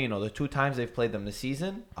 Sassuolo and Torino, the 2 times they've played them this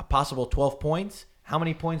season, a possible 12 points. How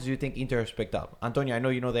many points do you think Inter has picked up? Antonio, I know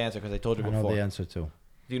you know the answer because I told you I before. know the answer too.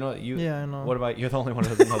 Do you know? Yeah, I know. What about, you're the only one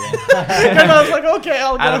who doesn't know the answer. And I was like, okay,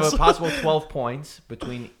 I'll Out of guess. a possible 12 points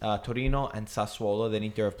between Torino and Sassuolo that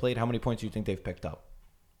Inter have played, how many points do you think they've picked up?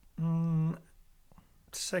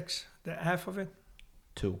 6, the half of it.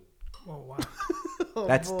 2. Oh wow!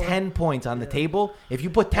 That's 10 points on the table. If you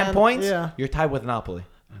put 10 And- points, yeah. you're tied with Napoli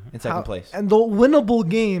in second place. And the winnable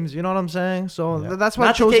games, you know what I'm saying? So that's why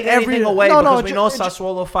Not it shows to take every anything away because we ju- know it ju-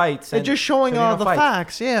 Sassuolo fights. It's and just showing Torino the fights.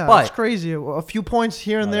 facts. Yeah, But- it's crazy. A few points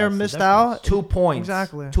here and No, there that's the missed difference. out. 2 points.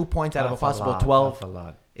 Exactly. 2 points out of a That's possible lot. 12 That's a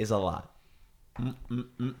lot. is a lot.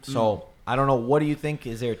 So I don't know. What do you think?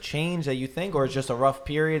 Is there a change that you think, or it's just a rough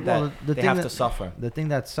period that Well, the they thing have that- to suffer? The thing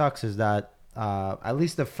that sucks is that at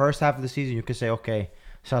least the first half of the season, you could say, okay,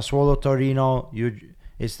 Sassuolo, Torino,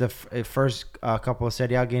 it's the first couple of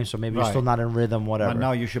Serie A games, so maybe you're Right. still not in rhythm, whatever. But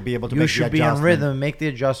now you should be able to You make should the be in adjustment. rhythm, make the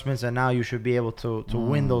adjustments, and now you should be able to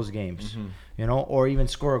win those games, or even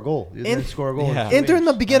score a goal. You didn't score a goal. Yeah. Inter in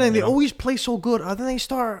the games. beginning, they You know? always play so good. Then they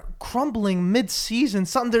start crumbling mid-season.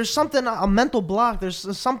 There's something, a mental block. There's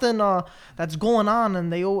something that's going on.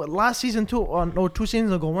 And last season too, or 2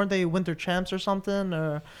 seasons ago, weren't they winter champs or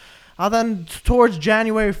something? Then towards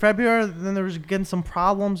January, February, then there was getting some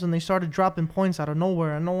problems, and they started dropping points out of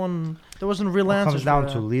nowhere, and there wasn't real It answers. comes down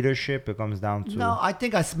for to that. leadership. It comes down to No, I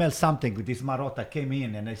think I smell something with this Marotta came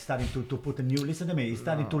in and he's starting to put a new. Listen to me. He's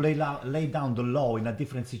starting to lay down the law in a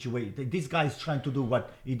different situation. This guy is trying to do what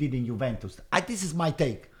he did in Juventus. This is my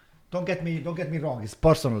take. Don't get me wrong. It's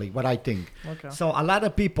personally what I think. Okay. So a lot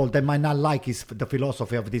of people they might not like the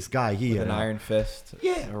philosophy of this guy here. With an iron fist.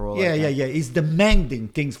 Yeah, a rule yeah, like yeah, that. yeah. He's demanding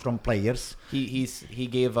things from players. He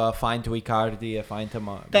gave a fine to Icardi, a fine to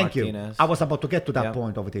Thank Martinez. you. I was about to get to that Yeah.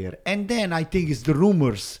 point over there. And then I think it's the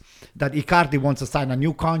rumors that Icardi wants to sign a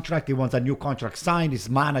new contract. He wants a new contract signed. His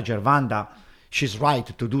manager, Wanda, she's right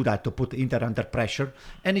to do that, to put Inter under pressure.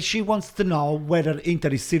 And she wants to know whether Inter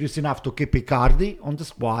is serious enough to keep Icardi on the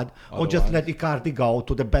squad or just let Icardi go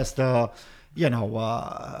to the best,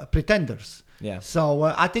 pretenders. Yeah. So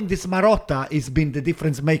I think this Marotta has been the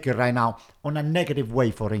difference maker right now on a negative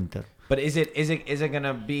way for Inter. But is it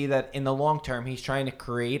gonna be that in the long term he's trying to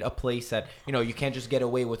create a place that you can't just get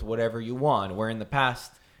away with whatever you want? Where in the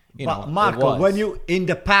past, But Marco, when you in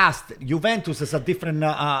the past, Juventus has a different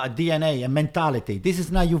DNA and mentality. This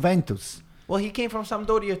is not Juventus. Well, he came from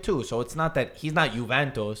Sampdoria too, so it's not that he's not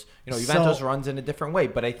Juventus. Juventus runs in a different way.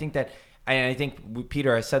 But I think that, and I think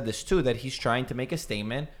Peter has said this too, that he's trying to make a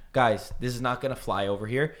statement. Guys, this is not going to fly over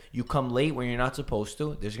here. You come late when you're not supposed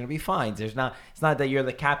to, there's going to be fines. It's not that you're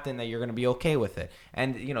the captain that you're going to be okay with it.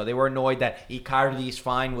 And, they were annoyed that Icardi's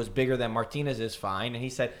fine was bigger than Martinez's fine. And he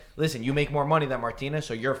said, listen, you make more money than Martinez,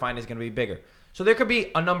 so your fine is going to be bigger. So there could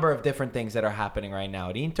be a number of different things that are happening right now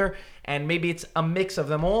at Inter. And maybe it's a mix of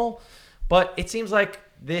them all. But it seems like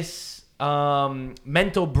this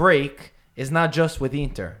mental break is not just with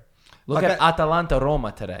Inter. Look at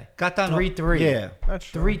Atalanta-Roma today. 3-3. Yeah. That's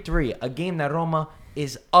true. 3-3. A game that Roma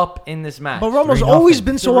is up in this match. But Roma's 3-0. always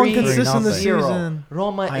been so 3-0. inconsistent this season.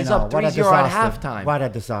 Roma I is know. up What a 3-0 at disaster. halftime. What a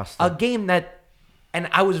disaster. A game that, and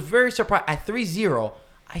I was very surprised at 3-0.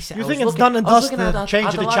 I said, You I think was it's done and I was looking dusted? at Change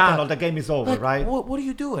the Atalanta. channel. The game is over, Like, right? What are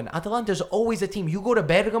you doing? Atalanta's always a team. You go to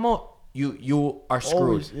Bergamo, you are screwed.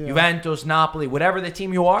 Always, yeah. Juventus, Napoli, whatever the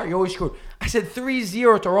team you are, you're always screwed. I said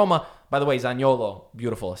 3-0 to Roma. By the way, Zaniolo,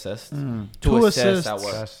 beautiful assist. Two assists that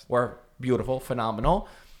Yes. were beautiful, phenomenal.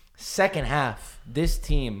 Second half, this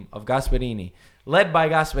team of Gasperini, led by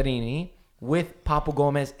Gasperini, with Papu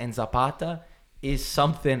Gomez and Zapata, is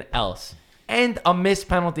something else. And a missed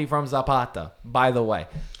penalty from Zapata, by the way.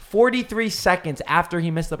 43 seconds after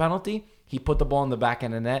he missed the penalty, he put the ball in the back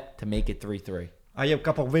end of the net to make it 3-3. I have a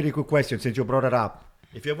couple of very quick questions since you brought it up.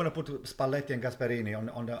 If you're going to put Spalletti and Gasperini on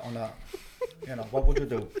what would you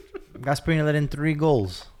do? Gasperini let in 3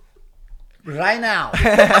 goals. Right now,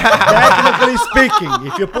 technically speaking,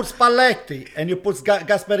 if you put Spalletti and you put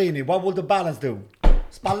Gasperini, what will the balance do?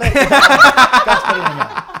 Spalletti, Gasperini.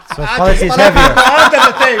 No. So Spalletti's heavier. Under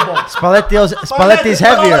the table. Spalletti's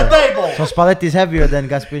heavier. On the table. So Spalletti's heavier than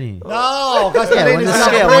Gasperini. No, Gasperini Yeah, when is the not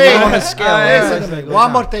scale- free. when the scale- Listen to me. yeah.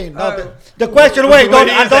 One more thing. No, the question. Wait, don't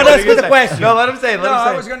ask me the question. No, let him say. No,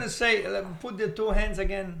 I was going to say, put the 2 hands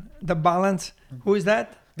again, the balance. Who is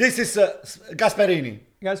that? This is Gasperini.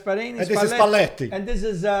 Gasparini, And this is Spalletti. And this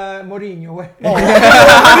is Mourinho.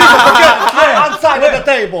 Outside of the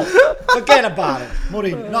table. Forget about it.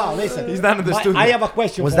 Mourinho. No, listen. He's not in the studio. I have a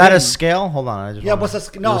question. Was for that him. a scale? Hold on. I just Yeah, wanna- was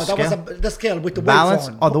a no. was That was scale? the scale with the balance. weights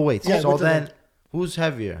on. Oh, the weights. Yeah, so with the then, weight. who's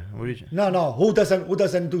heavier? What did you? No. Who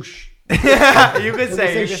doesn't do shit? you could Who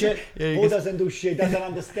say. shit? Yeah, you Who could- doesn't do shit? Doesn't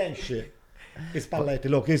understand shit. It's Spalletti.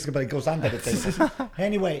 Look, it goes under the table.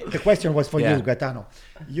 Anyway, the question was for Yeah. you, Gaetano.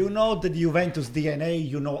 You know the Juventus DNA.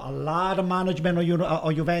 You know a lot of management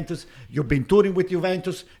on Juventus. You've been touring with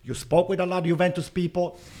Juventus. You spoke with a lot of Juventus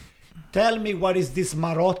people. Tell me, what is this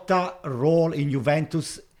Marotta role in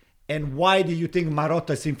Juventus, and why do you think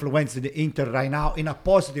Marotta is influencing the Inter right now in a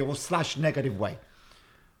positive or / negative way?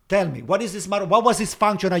 Tell me, what is this Marotta? What was his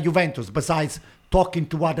function at Juventus besides talking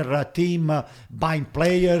to other team, buying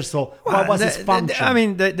players? Or what was his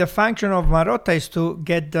function? The function of Marotta is to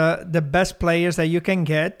get the best players that you can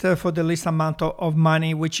get for the least amount of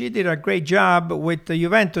money, which he did a great job with the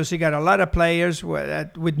Juventus. He got a lot of players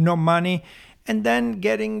with no money, and then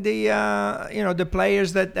getting the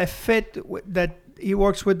players that fit, that he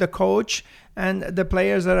works with the coach, and the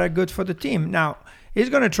players that are good for the team. Now, he's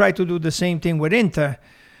going to try to do the same thing with Inter.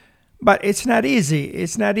 But it's not easy.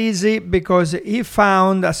 It's not easy because he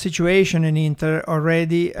found a situation in Inter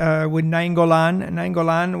already with Nainggolan.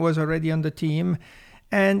 Nainggolan was already on the team,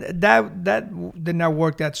 and that did not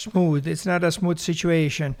work that smooth. It's not a smooth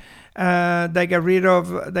situation. They got rid of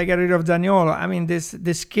Zaniolo. I mean,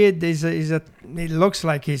 this kid it looks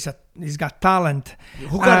like he's got talent.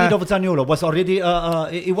 Who got rid of Zaniolo? Was already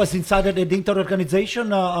it was inside of the Inter organization?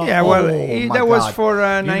 Yeah, well, that was for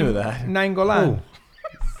knew that. Nainggolan.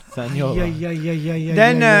 Zaniolo.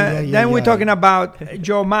 Then we're talking about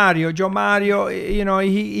Joe Mario. Joe Mario,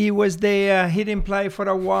 he was there. He didn't play for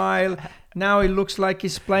a while. Now it looks like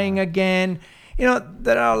he's playing again.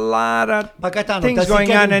 There are a lot of things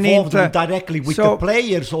going on in Inter. Directly with So the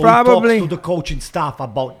players, or probably- he talks to the coaching staff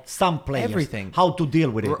about some players, Everything. how to deal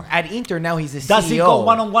with it. At Inter now he's a CEO. Does he go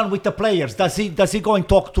one-on-one with the players? Does he go and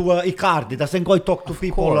talk to Icardi? Does he go and talk to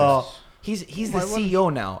people? He's the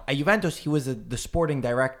CEO now. At Juventus, he was the sporting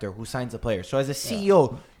director who signs the players. So as a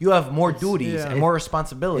CEO, you have more duties and more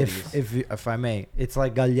responsibilities. If I may, it's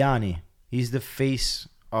like Galliani. He's the face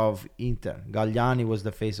of Inter. Galliani was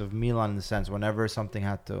the face of Milan in the sense whenever something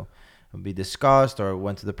had to be discussed or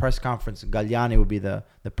went to the press conference, Galliani would be the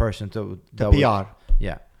person to The PR.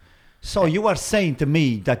 Yeah. So you are saying to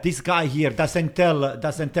me that this guy here doesn't tell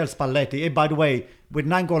Spalletti, hey, by the way, with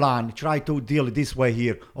Nangolan, try to deal this way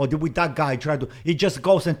here, or with that guy, he just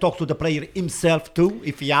goes and talks to the player himself too,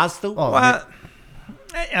 if he has to. Well,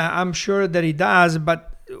 I'm sure that he does,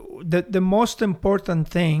 but the most important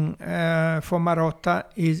thing for Marotta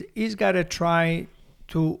is he's got to try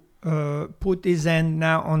to put his hand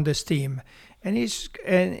now on this team. And he's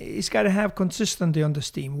got to have consistency on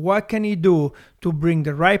this team. What can he do to bring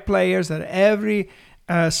the right players that every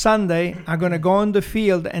Sunday are going to go on the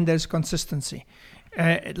field and there's consistency,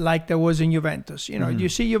 like there was in Juventus. You know, you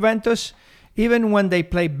see Juventus, even when they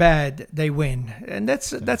play bad, they win, and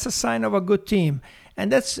that's a sign of a good team.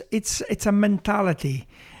 And it's a mentality.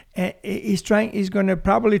 He's going to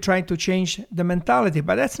probably try to change the mentality,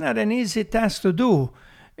 but that's not an easy task to do.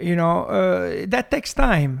 You know, that takes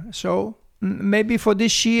time. So. Maybe for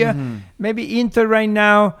this year, maybe Inter right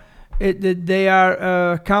now, they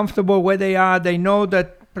are comfortable where they are. They know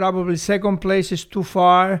that probably second place is too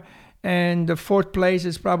far, and the fourth place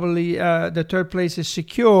is probably the third place is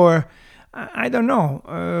secure. I don't know.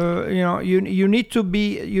 You know, you need to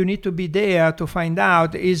be there to find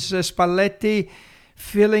out. Is Spalletti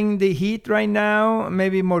feeling the heat right now?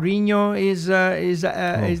 Maybe Mourinho is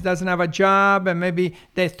doesn't have a job, and maybe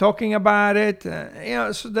they're talking about it. You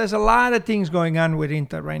know, so there's a lot of things going on with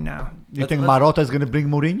Inter right now. You think Marotta is going to bring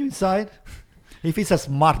Mourinho inside? If he's a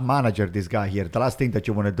smart manager, this guy here, the last thing that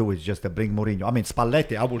you want to do is just to bring Mourinho. I mean,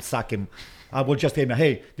 Spalletti, I will sack him. I will just say,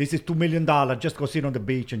 hey, this is $2 million. Just go sit on the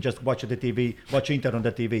beach and just watch the TV, watch Inter on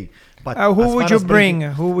the TV. But who would you bring?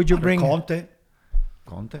 Who would you bring? Conte.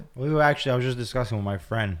 I was just discussing with my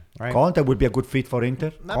friend, right? Conte would be a good fit for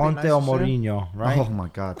Inter. Conte or Mourinho, right? Oh my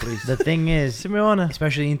God, please. The thing is, Simeone.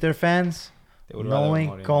 especially Inter fans, would rather knowing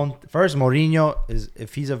Mourinho. Conte, first Mourinho is,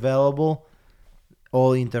 if he's available,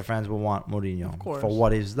 all Inter fans will want Mourinho Of course. for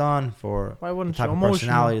what he's done, for Why the wouldn't type you? of Emotional.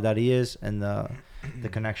 personality that he is, and the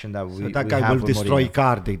connection that So we that we guy have will with destroy Mourinho.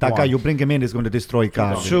 Icardi. That guy, you bring him in, is going to destroy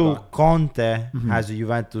Icardi. Two, Conte has a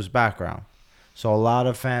Juventus background, so a lot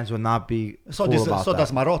of fans will not be So cool about that.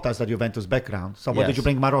 does Marotta has the Juventus background. So why did Yes. you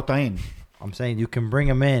bring Marotta in? I'm saying you can bring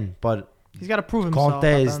him in, but He's got to prove himself. Conte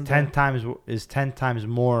at the is end 10 of- times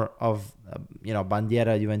more of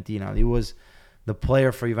Bandiera Juventina. He was the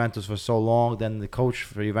player for Juventus for so long, then the coach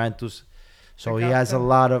for Juventus. So he has a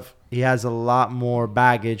lot more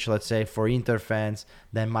baggage, let's say, for Inter fans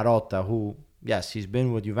than Marotta, who, yes, he's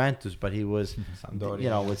been with Juventus, but he was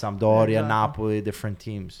Sampdoria. with Sampdoria, Exactly. Napoli, different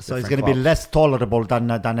teams. So it's different going to be clubs. less tolerable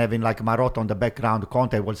than having like Marotta on the background.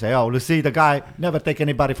 Conte will say, "Oh, you see, the guy never take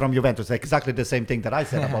anybody from Juventus." Exactly the same thing that I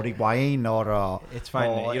said about Higuain or. It's fine.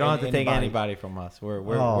 or You don't have to take anybody. anybody from us. We're Oh,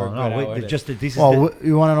 good no, at wait, what it just this is Well,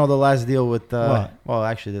 you want to know the last deal with? What? Well,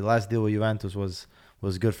 actually, the last deal with Juventus was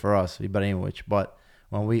good for us, Ibrahimovic. But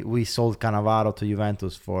when we sold Cannavaro to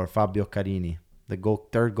Juventus for Fabio Carini, the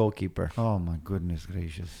third goalkeeper, oh my goodness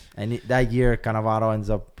gracious! and that year Cannavaro ends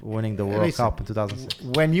up winning the World Listen, Cup in 2006.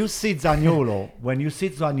 When you see Zaniolo,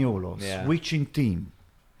 Yeah. switching team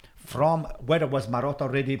from whether was Marotta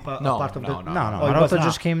already No, part of no, the no. No, Oh, it was Marotta not.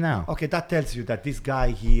 just came now. Okay, that tells you that this guy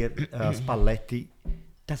here, Spalletti,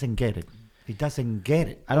 doesn't get it. He doesn't get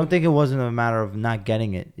it. I don't think it wasn't a matter of not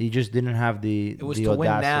getting it. He just didn't have the It was the to win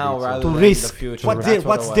audacity now rather To than risk. the future. What's That's what there?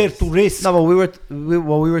 What's it there was. to risk? No, but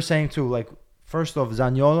what we were saying too, like, first off,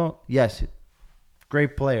 Zaniolo, yes,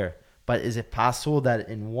 great player, but is it possible that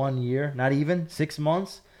in 1 year, not even 6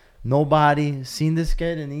 months, nobody seen this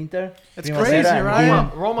kid in Inter? It's You must crazy, say that and right? give him-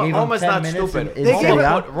 give him Roma's 10 not minutes stupid. in Serie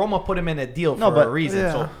A? Roma put him in a deal No, for but- a reason.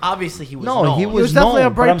 Yeah. So obviously he was No, known. he was definitely a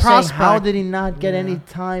known, bright but I'm saying, how prospect. did he not get any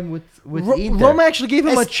time with Inter? Roma actually gave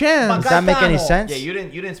him a chance. Does that make any Gaetano. sense? Yeah, you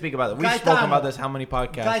didn't speak about it. We've Gaetano. spoken about this how many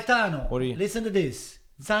podcasts? Gaetano, What do you? listen to this.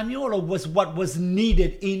 Zaniolo was what was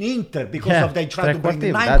needed in Inter because Yeah, of they tried to bring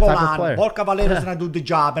trequartista, that type of Nainggolan, player. Borca Valera's gonna do the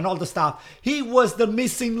job and all the stuff. He was the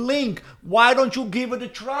missing link. Why don't you give it a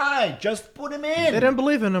try? Just put him in. They didn't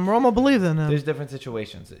believe in him. Roma believed in him. There's different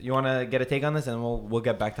situations. You want to get a take on this, and we'll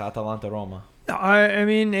get back to Atalanta Roma. No, I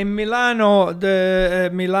mean, in Milano,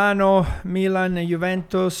 Milan,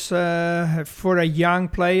 Juventus, for a young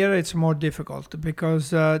player, it's more difficult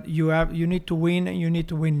because you need to win, and you need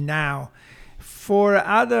to win now. For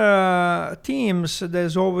other teams,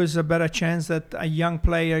 there's always a better chance that a young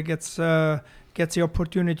player gets the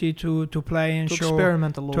opportunity to play and To show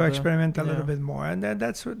experiment a little to bit. experiment a Yeah. little bit more, and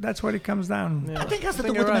that's what it comes down. Yeah. I think it has to do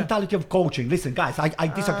you're with the right. mentality of coaching. Listen, guys, I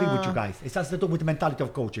disagree with you guys. It has to do with the mentality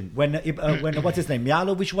of coaching. When what's his name,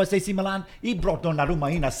 Mialovic was AC Milan, he brought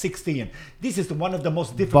Donnarumma in at 16. This is one of the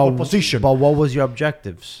most difficult positions. But what was your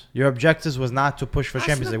objectives? Your objectives was not to push for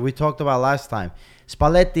Champions League. We talked about last time.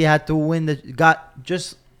 Spalletti had to win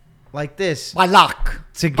like this By luck.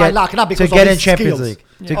 to By get luck, not to because get of in his Champions skills. League.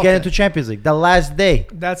 To Okay. get into Champions League, the last day.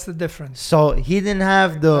 That's the difference. So he didn't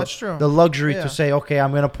have That's true. the luxury Yeah. to say, okay,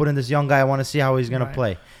 I'm gonna put in this young guy. I want to see how he's gonna Right.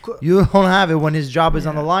 play. You don't have it when his job is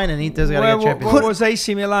on the line and Inter's gotta get Champions What League. was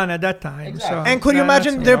AC Milan at that time? Exactly. So And could you that's,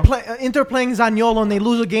 imagine you they're know. Inter playing Zaniolo and they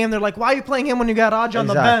lose a game? They're like, why are you playing him when you got Aj on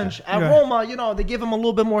the Exactly. bench? At Yeah. Roma, you know, they give him a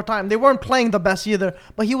little bit more time. They weren't playing the best either,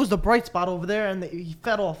 but he was the bright spot over there, and he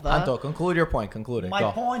fed off that. Anto, conclude your point. Conclude it. My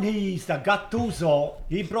Go. point is that Gattuso,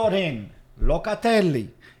 he brought in Locatelli.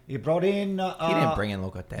 He brought in... He didn't bring in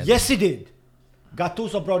Locatelli. Yes, he did.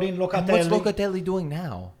 Gattuso brought in And what's Locatelli. Locatelli doing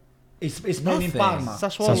now? He's playing in Nothing. Parma.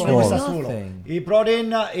 Sassuolo. Sassuolo. Nothing. He brought in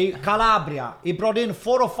Calabria. He brought in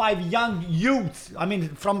 4 or 5 young youths. I mean,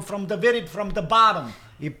 from the bottom.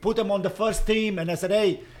 He put them on the first team, and I said,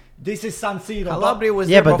 "Hey, this is San Siro." Calabria was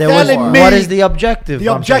Yeah, there but there before. was Telling me- what is the objective? The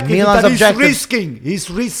I'm saying? objective is Milan's that he's objective. risking. He's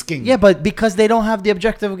risking. Yeah, but because they don't have the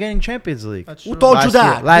objective of getting Champions League. That's Who true. told you Last year-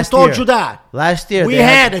 that? last Who told year. you that? Last year We they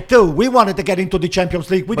had it too. We wanted to get into the Champions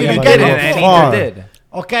League. We But didn't you but get they didn't, were it. and far. Inter did.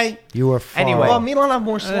 Okay. You were far. Anyway. Well, Milan have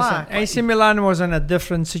more Listen, slack. AC Milan was in a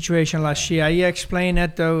different situation last year. He explained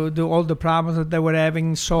it, all the problems that they were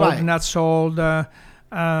having, sold, Right. not sold.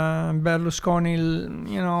 Berlusconi,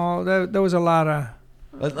 you know, there was a lot of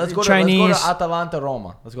Let's go Chinese. to Atalanta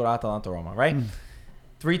Roma. Let's go to Atalanta Roma, right?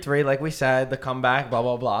 3-3, like we said, the comeback, blah,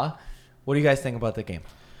 blah, blah. What do you guys think about the game?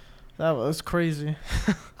 That was crazy.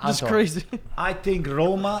 Just Anto. crazy. I think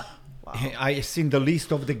Roma. I seen the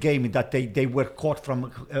list of the game that they were caught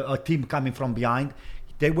from a team coming from behind.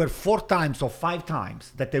 They were 4 times or 5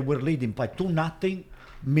 times that they were leading by 2-0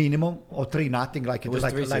 minimum or 3-0 like It was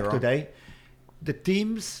like 3-0. today. The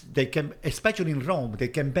teams they can, especially in Rome, they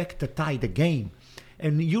came back to tie the game,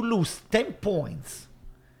 and you lose 10 points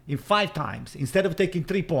in 5 times. Instead of taking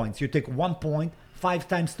 3 points, you take 1 point. 5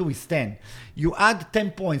 times 2 is 10. You add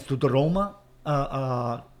 10 points to the Roma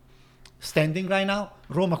standing right now.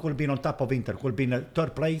 Roma could be on top of Inter, could be in a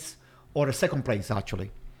 3rd place or a 2nd place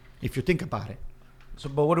actually, if you think about it. So,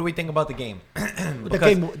 but what do we think about the game?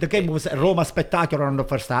 The game was Roma spectacular in the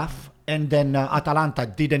first half, and then Atalanta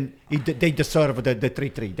they deserved the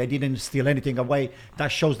 3-3. They didn't steal anything away.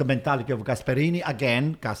 That shows the mentality of Gasperini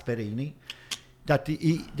again. Gasperini, that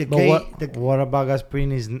the But game. what about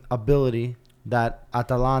Gasperini's ability that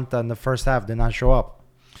Atalanta in the first half did not show up?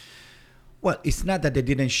 Well, it's not that they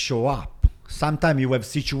didn't show up. Sometimes you have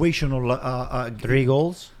situational 3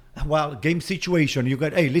 goals? Well, game situation. You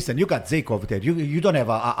got. Hey, listen. You got Zeko over there. You don't have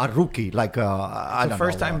a rookie like. I It's don't the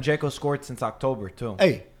first know, time Dzeko scored since October, too.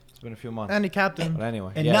 Hey, It's been a few months. And the captain. But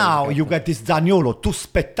anyway. and yeah, now he's you got got this Zaniolo, 2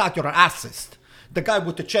 spectacular assists. The guy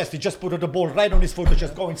with the chest, he just put the ball right on his foot to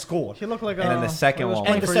just go and score. He looked like And then the second he was one.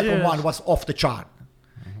 playing And the for second years. one was off the chart.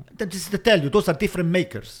 That is to tell you, those are different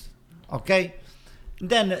makers. Okay?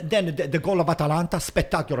 Then the goal of Atalanta,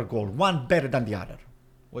 spectacular goal. One better than the other.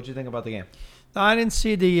 What do you think about the game? I didn't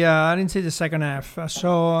see the second half, so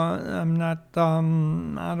I'm not.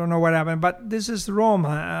 I don't know what happened, but this is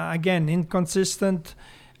Roma again. Inconsistent,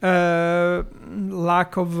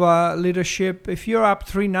 lack of leadership. If you're up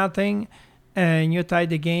 3-0 and you tie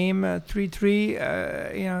the game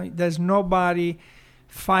 3-3, you know there's nobody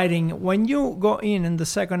fighting. When you go in the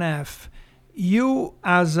second half, you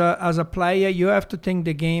as a player, you have to think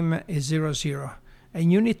the game is 0-0, and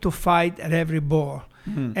you need to fight at every ball.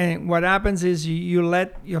 And what happens is you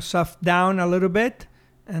let yourself down a little bit,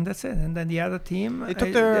 and that's it. And then the other team... They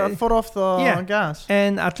took their foot off the gas.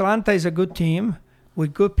 And Atalanta is a good team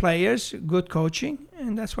with good players, good coaching,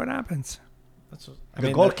 and that's what happens.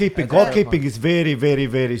 Goalkeeping is very, very,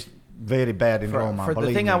 very, very bad in Roma. For the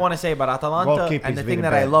believe thing me. I want to say about Atalanta, Goalkeeping and the is thing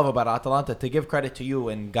very that I bad. love about Atalanta, to give credit to you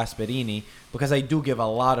and Gasperini, because I do give a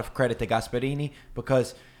lot of credit to Gasperini,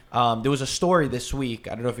 because there was a story this week,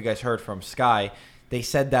 I don't know if you guys heard from Sky, they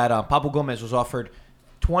said that Papu Gomez was offered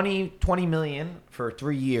 20 million for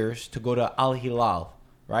 3 years to go to Al Hilal,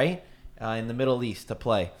 right? In the Middle East to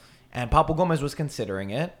play. And Papu Gomez was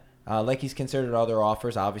considering it, like he's considered other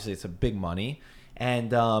offers. Obviously, it's a big money.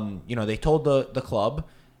 And, they told the club,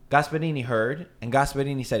 Gasperini heard, and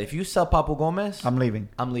Gasperini said, if you sell Papu Gomez, I'm leaving.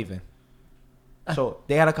 I'm leaving. So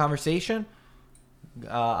they had a conversation.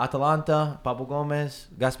 Atalanta, Papu Gomez,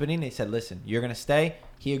 Gasperini, they said, listen, you're going to stay.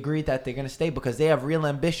 He agreed that they're going to stay because they have real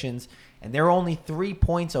ambitions, and they're only 3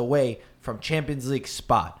 points away from Champions League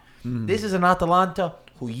spot. This is an Atalanta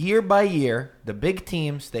who year by year, the big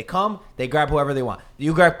teams, they come, they grab whoever they want.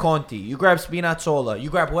 You grab Conti, you grab Spinazzola,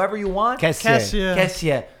 you grab whoever you want.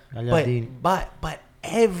 Kessie. Gagliardini. But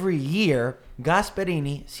every year,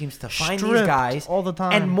 Gasperini seems to find these Stripped guys all the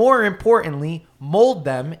time. and more importantly, mold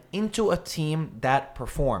them into a team that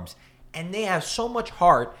performs. and they have so much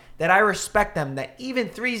heart that I respect them. That even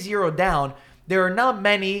 3-0 down, there are not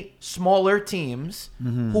many smaller teams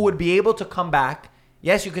who would be able to come back.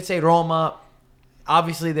 Yes, you could say Roma.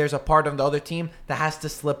 Obviously, there's a part of the other team that has to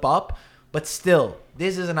slip up. But still,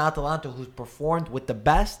 this is an Atalanta who's performed with the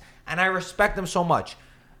best, and I respect them so much.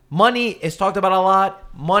 Money is talked about a lot.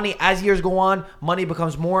 Money, as years go on, money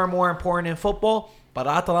becomes more and more important in football. But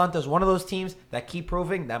Atalanta is one of those teams that keep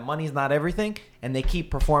proving that money is not everything, and they keep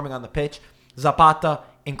performing on the pitch. Zapata,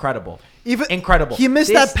 incredible. Incredible. He missed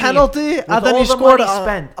This that penalty, team, and then he all the scored money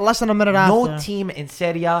spent, less than a minute no after. team in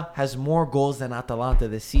Serie A has more goals than Atalanta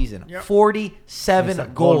this season. Yep. 47 It's a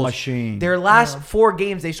goals. goal machine. Their last 4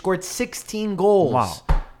 games, they scored 16 goals.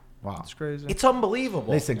 Wow. It's crazy. It's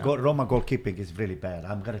unbelievable. Listen, Roma goalkeeping is really bad.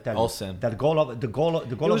 I'm gonna tell Olsen. you that goal of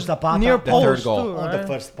was Zapata, near The third post goal. too, on right? the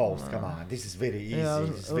first post. Come on, this is very easy. Yeah,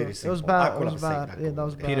 it's very it simple. was bad. I It could was have saved bad. that Yeah, goal. that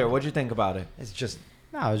was bad. Peter, what'd you think about it? It's just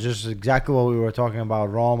No, it's just exactly what we were talking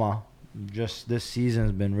about. Roma, just this season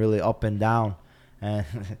has been really up and down, and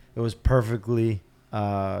it was perfectly,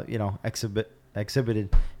 exhibited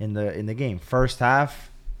in the game. First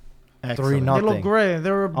half, excellent. 3-0. They look great.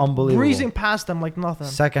 They were Unbelievable. breezing past them like nothing.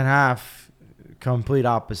 Second half, complete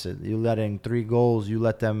opposite. You let in 3 goals. You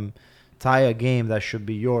let them tie a game that should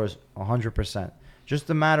be yours 100%. Just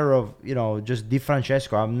a matter of, just Di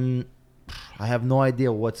Francesco. I have no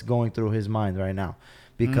idea what's going through his mind right now,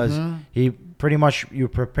 because he pretty much, you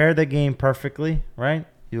prepare the game perfectly, right?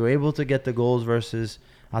 You were able to get the goals versus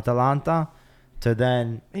Atalanta, to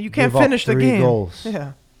then And you can't give up finish the 3 game. goals.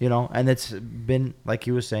 Yeah. And it's been, like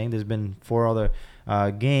he was saying, there's been 4 other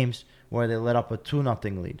games where they let up a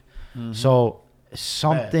 2-0 lead. So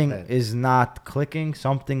something Bad. is not clicking.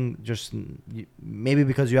 Something just, maybe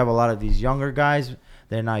because you have a lot of these younger guys,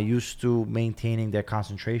 they're not used to maintaining their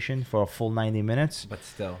concentration for a full 90 minutes. But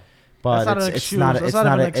still. But That's not an it's excuse. not That's it's not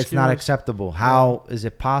not even an it's not excuse. acceptable. How is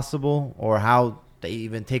it possible, or how they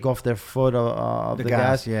even take off their foot of the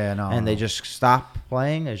gas, yeah, no. and they just stop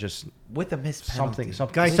playing? It's just With a missed penalty.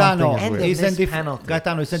 something. Gaetano, something is And weird. the isn't missed Di, penalty.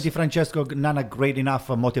 Gaetano, isn't Di Francesco not a great enough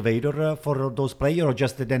motivator for those players, or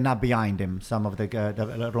just that they're not behind him, some of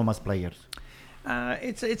the Roma's players?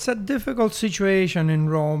 It's a difficult situation in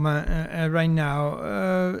Rome right now.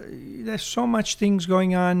 There's so much things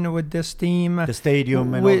going on with this team. The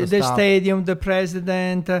stadium and all with the the stuff. stadium, the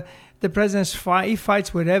president. The president's he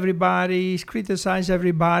fights with everybody. He's criticized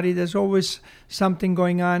everybody. There's always something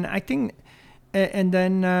going on. I think, and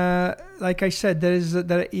then like I said,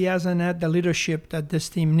 he hasn't had the leadership that this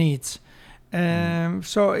team needs.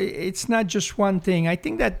 So it's not just one thing. I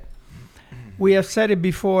think that. We have said it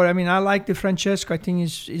before. I mean, I like Di Francesco. I think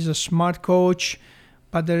he's a smart coach.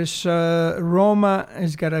 But there's Roma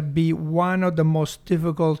is going to be one of the most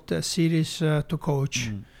difficult cities to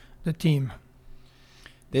coach, the team.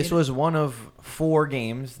 This was one of 4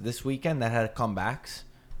 games this weekend that had comebacks.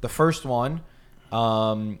 The first one,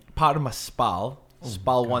 Parma Spal.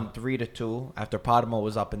 Spal won 3-2 after Parma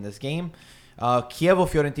was up in this game. Chievo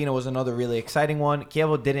Fiorentina was another really exciting one.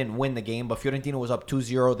 Chievo didn't win the game, but Fiorentina was up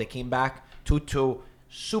 2-0. They came back 2-2.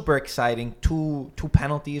 Super exciting. Two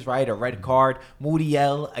penalties, right? A red card.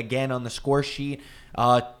 Muriel again on the score sheet.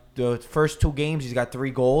 The first 2 games, he's got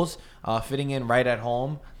 3 goals, fitting in right at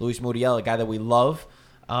home. Luis Muriel, a guy that we love.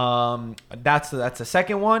 That's the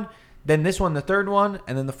second one. Then this one, the third one,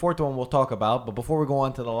 and then the fourth one we'll talk about. But before we go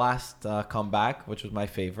on to the last comeback, which was my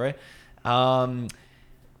favorite,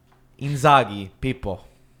 Inzaghi, Pippo.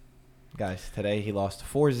 Guys, today he lost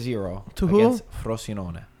 4-0 To who? against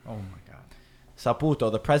Frosinone. Oh my God!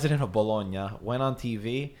 Saputo, the president of Bologna, went on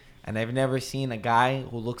TV, and I've never seen a guy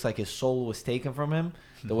who looks like his soul was taken from him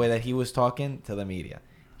the way that he was talking to the media.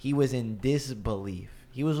 He was in disbelief.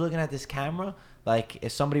 He was looking at this camera like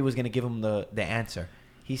if somebody was going to give him the answer.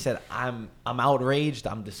 He said, I'm outraged.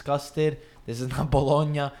 I'm disgusted. This is not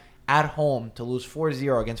Bologna at home to lose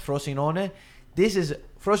 4-0 against Frosinone.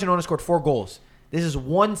 Frosinone scored 4 goals. This is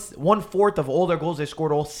one-fourth of all their goals they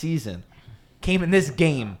scored all season. Came in this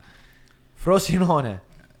game. Frosinone.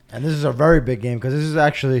 And this is a very big game, because this is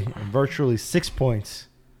actually virtually 6 points,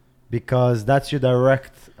 because that's your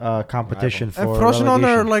direct competition for And Frosinone are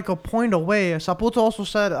relegation. like a point away. Saputo also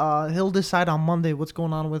said he'll decide on Monday what's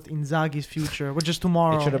going on with Inzaghi's future, which is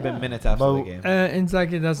tomorrow. It should have been minutes after But- the game.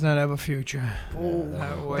 Inzaghi does not have a future.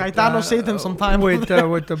 Gaetano saved him some time. with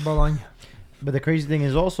the Bologna. But the crazy thing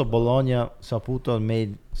is also Bologna, Saputo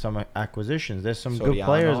made some acquisitions. There's some good Soriano.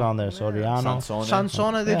 players on there. Soriano.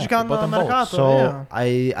 Sansone, they Yeah, just got in put the them both. Mercato. So yeah.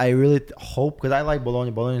 I really hope, because I like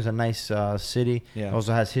Bologna. Bologna is a nice city. Yeah. It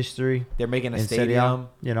also has history They're making a in Serie A,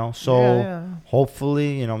 stadium. So Yeah, yeah.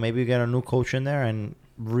 hopefully, maybe we get a new coach in there and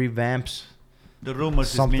revamps The rumors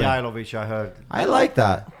Something. is Mihailovic, I heard. I like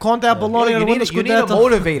that. Conte Bologna you to win the need a Scudetto.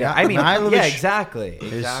 motivator. I mean, Mihailovic yeah, exactly.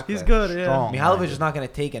 He's good, yeah. Strong. Mihailovic is not going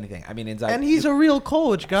to take anything. I mean, Inzaghi. And he's a real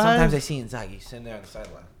coach, guys. Sometimes I see Inzaghi sitting there on the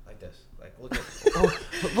sideline like this. Like,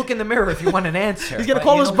 look in the mirror if you want an answer. He's gonna But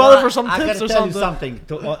call you his know brother what? for some I tips gotta or tell you something.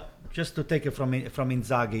 something. Just to take it from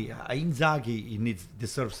Inzaghi. Inzaghi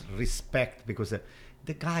deserves respect because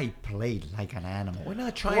the guy played like an animal. We're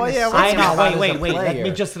not trying Well, to yeah, say I him know. out as a Wait. Let player.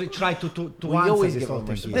 me just try to We answer always this give whole him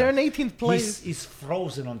thing. respect. They're in 18th place. He's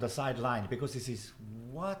frozen on the sideline because he says,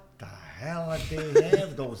 "What the hell they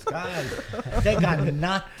have those guys? They got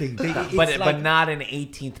nothing." but not an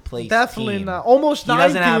 18th place. Definitely team. not. Almost He 19th.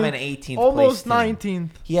 doesn't have an 18th Almost place team. 19th.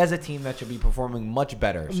 He has a team that should be performing much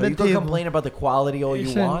better. So you can Mid-table. complain about the quality all you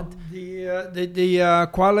Listen, want. The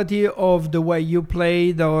quality of the way you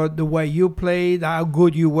played or the way you played, how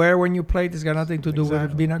good you were when you played, has got nothing to do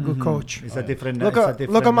with being a good coach. It's a different. Look it's a at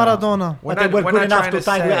different, Maradona. We're But not- they were we're good not enough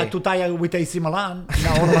trying to to tie with AC Milan.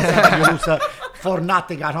 Now all of a sudden you lose for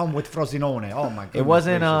nothing at home with Frosinone. Oh my god! It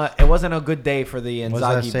wasn't a good day for the What does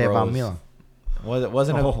that Inzaghi say bros. about Milan? It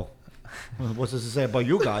wasn't a, Oh. What does it say about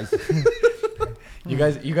you guys? you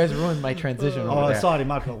guys ruined my transition. over Oh, there. sorry,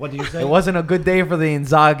 Marco. What did you say? It wasn't a good day for the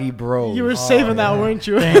Inzaghi bros. You were saving that, weren't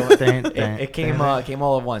you? It came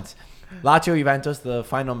all at once. Lazio Juventus, the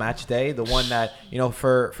final match day, the one that,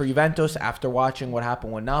 for Juventus, after watching what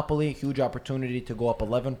happened with Napoli, huge opportunity to go up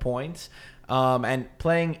 11 points. And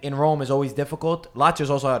playing in Rome is always difficult. Lazio's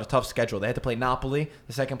also had a tough schedule. They had to play Napoli,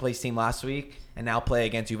 the second place team last week, and now play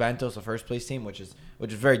against Juventus, the first place team, which is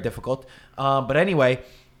very difficult. But anyway,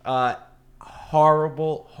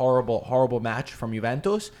 horrible match from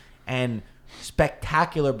Juventus, and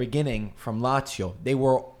spectacular beginning from Lazio. They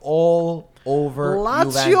were all over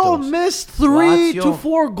Lazio Juventus. missed 3 to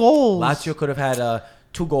 4 goals. Lazio could have had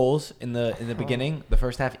 2 goals in the beginning, the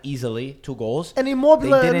first half easily, 2 goals. And Immobile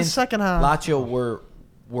They in the didn't- second half. Lazio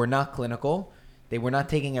were not clinical. They were not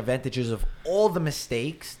taking advantages of all the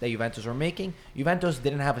mistakes that Juventus were making. Juventus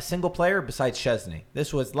didn't have a single player besides Szczesny.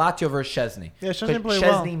 This was Lazio versus Szczesny. Yeah, Szczesny 'Cause played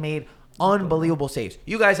Szczesny well. made unbelievable saves.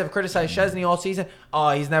 You guys have criticized Szczesny all season. Oh,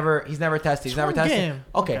 he's never tested. He's It's never one tested. game.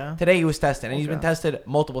 Okay, Okay. today he was tested, and he's been Okay. tested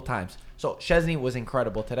multiple times. So Szczesny was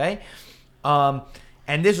incredible today.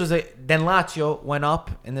 And this was then Lazio went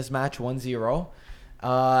up in this match 1-0.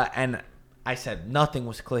 And I said nothing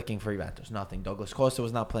was clicking for Juventus. Nothing. Douglas Costa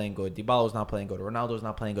was not playing good. Dybala was not playing good. Ronaldo was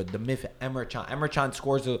not playing good. The myth, Emre Can. Emre Can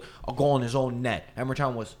scores a goal in his own net. Emre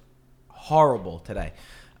Can was horrible today.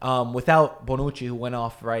 Without Bonucci, who went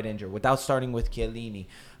off right injured. Without starting with Chiellini.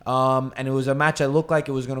 And it was a match that looked like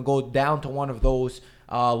it was going to go down to one of those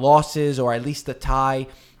losses, or at least a tie,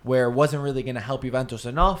 where it wasn't really going to help Juventus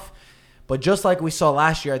enough. But just like we saw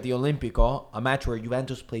last year at the Olimpico, a match where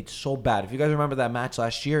Juventus played so bad. If you guys remember that match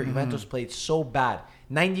last year, Juventus played so bad.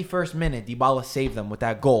 91st minute, Dybala saved them with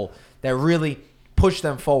that goal that really pushed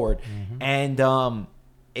them forward. And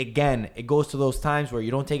again, it goes to those times where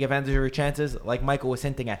you don't take advantage of your chances. Like Michael was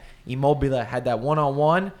hinting at, Immobile had that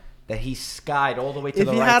one-on-one that he skied all the way to If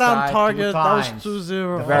the he right had side. on target, that was times.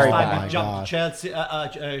 2-0. Very First time bad. he Oh jumped my God. Chelsea,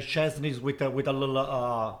 Szczesny's with a little.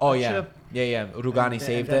 Oh, yeah. chip. Yeah. Rugani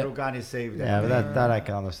saved and it. then Rugani saved it. Yeah, but that I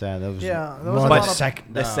can understand. That was Yeah, there more was a the lot of-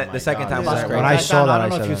 second. The second time was But great. When I saw that, I I don't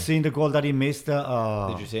know said if you've that. seen the goal that he missed.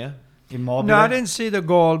 Did you see it? Immobile. No, I didn't see the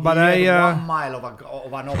goal, but He had I. 1 mile of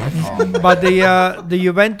an open. But the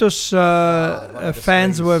Juventus what a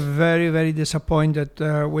fans disgrace. were very, very disappointed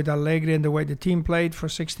with Allegri and the way the team played for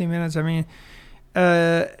 60 minutes. I mean,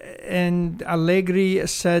 and Allegri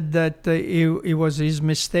said that it was his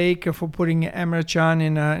mistake for putting Emre Can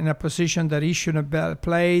in a position that he shouldn't have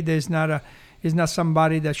played. He's not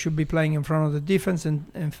somebody that should be playing in front of the defense. And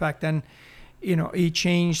in fact, then he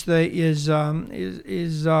changed his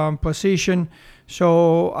position.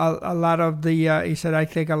 So a lot of he said, I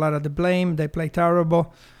take a lot of the blame. They play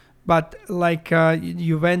terrible. But like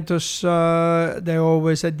Juventus, they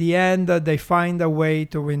always at the end, they find a way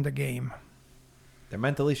to win the game. They're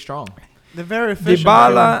mentally strong. They're very efficient.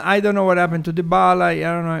 Dybala, I don't know what happened to Dybala. I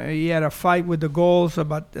don't know. He had a fight with the goals,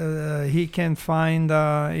 but he can find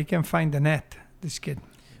the net. This kid.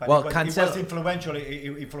 But Well, he was Cancelo-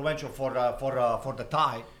 influential for the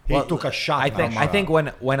tie. He Well, took a shot. I think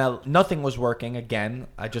when nothing was working again,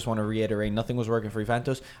 I just want to reiterate, nothing was working for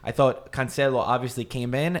Juventus. I thought Cancelo obviously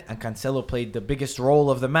came in, and Cancelo played the biggest role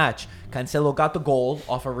of the match. Cancelo got the goal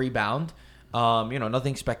off a rebound.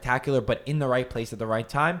 Nothing spectacular, but in the right place at the right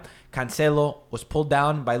time. Cancelo was pulled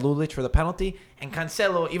down by Lulic for the penalty, and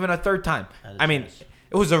Cancelo even a third time. I mean,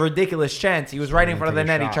 it was a ridiculous chance. He was right in front of the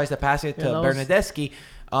net. He tries to pass it to that was- Bernardeschi.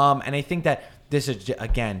 And I think that this is,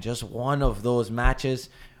 again, just one of those matches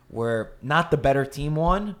where not the better team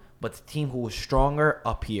won, but the team who was stronger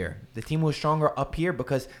up here. The team who was stronger up here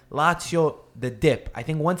because Lazio, the dip. I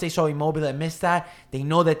think once they saw Immobile miss that, they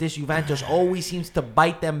know that this Juventus always seems to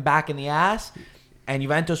bite them back in the ass. And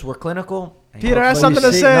Juventus were clinical. Peter has But something you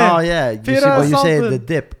to see- say. No, yeah. You Peter see what has you say, something. the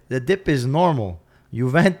dip. The dip is normal.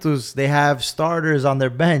 Juventus, they have starters on their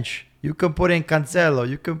bench. You can put in Cancelo.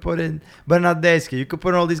 You can put in Bernardeschi. You can put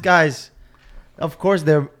in all these guys. Of course,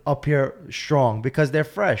 they're up here strong because they're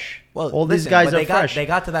fresh. Well, all these listen, guys but are fresh. They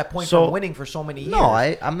got to that point So- from winning for so many years. No,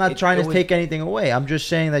 I'm not trying to take anything away. I'm just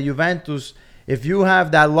saying that Juventus, if you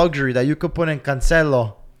have that luxury that you could put in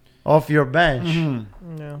Cancelo off your bench,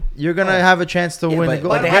 Yeah. you're going to have a chance to Yeah, win but, the goal.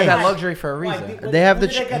 but they have that luxury for a reason. They have Where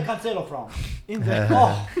the did ch- they get Cancelo from?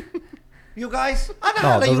 Oh, you guys?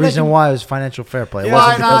 No, the reason why is financial fair play. It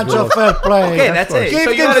wasn't because we Financial lost. fair play. Okay, that's it. Give so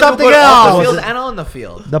you him gotta something do good off the else. field and on the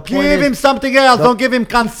field. The point Give is, him something else. the- Don't give him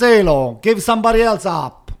Cancelo. Give somebody else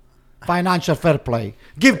up. Financial fair play.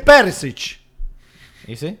 Give Perisic.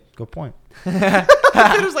 You see? good point.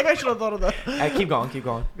 Peter's like, I should have thought of that. Keep going, keep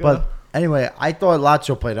going. But anyway, I thought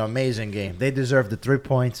Lazio played an amazing game. They deserved the 3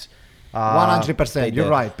 points. 100%. You're did.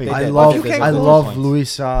 right, They Pete. I did. love You can't I go love points.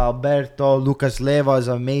 Luis Alberto. Lucas Leiva is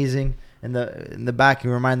amazing. In the back, he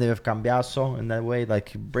reminded me of Cambiaso in that way.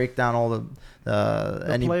 Like, break down all the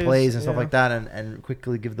any plays and stuff yeah. like that and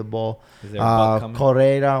quickly give the ball. Is there a bug coming?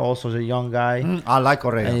 Correa also is a young guy. I like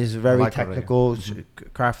Correa. And he's a I very like Correa. technical,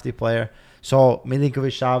 crafty player. So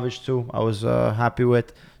Milinkovic Savic too, I was happy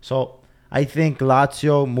with. So I think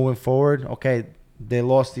Lazio moving forward, okay, they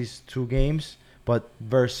lost these 2 games, but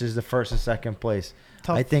versus the first and second place.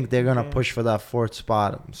 Tough I think they're gonna game. push for that 4th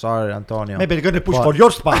spot. I'm sorry, Antonio. Maybe they're going to push But- for your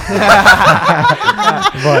spot.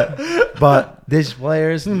 but these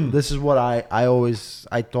players, this is what I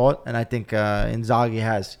thought, and I think Inzaghi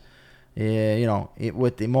has.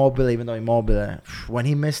 With Immobile, even though Immobile, when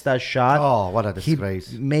he missed that shot, Oh, what a he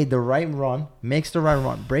disgrace. made the right run, makes the right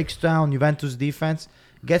run, breaks down Juventus defense,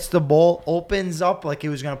 gets the ball, opens up like he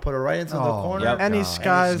was going to put it right into the Oh, corner. Yep. And he God.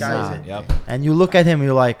 skies skies it. it. Yep. And you look at him,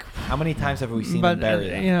 you're like, How many times have we seen But him bury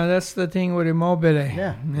that? that's the thing with Immobile.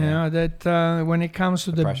 Yeah. You know that when it comes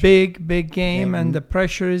to the pressure. big game and the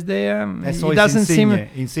pressure is there, That's it always doesn't Insigne. seem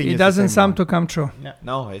Insigne is it the doesn't same seem one. to come true.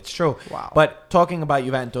 No, it's true. Wow. But talking about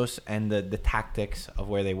Juventus and the tactics of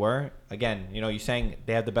where they were, again, you're saying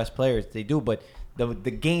they have the best players. They do, but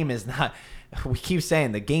the game is not. We keep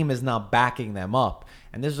saying the game is not backing them up.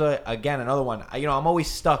 And this is again another one. I'm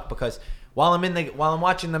always stuck because while I'm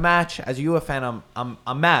watching the match as a UF fan,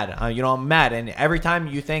 I'm mad. I'm mad. And every time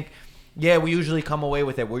you think, yeah, we usually come away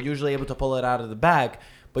with it. We're usually able to pull it out of the bag.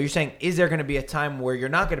 But you're saying, is there going to be a time where you're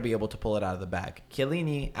not going to be able to pull it out of the bag?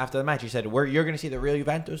 Chiellini, after the match, he said, you're going to see the real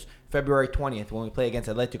Juventus February 20th when we play against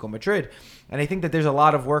Atletico Madrid. And I think that there's a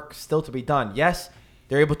lot of work still to be done. Yes,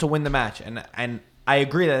 they're able to win the match. And I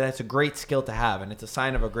agree that that's a great skill to have. And it's a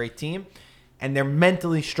sign of a great team. And they're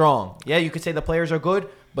mentally strong. Yeah, you could say the players are good.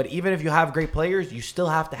 But even if you have great players, you still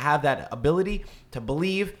have to have that ability to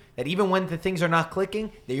believe that even when the things are not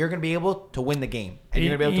clicking, that you're going to be able to win the game. And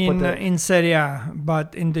you're going to be able to put in Serie A,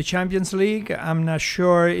 but in the Champions League, I'm not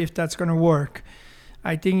sure if that's going to work.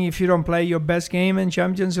 I think if you don't play your best game in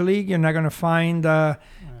Champions League, you're not going to find the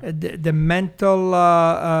mental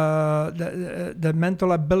the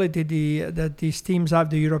mental ability that these teams have,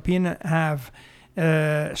 the European have.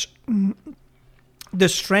 The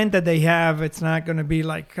strength that they have, it's not going to be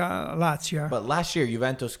like Lazio. But last year,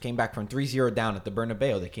 Juventus came back from 3-0 down at the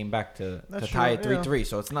Bernabeu. They came back to tie it 3-3.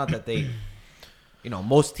 So it's not that they,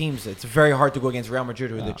 most teams, it's very hard to go against Real Madrid,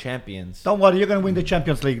 who are the champions. Don't worry, you're going to win the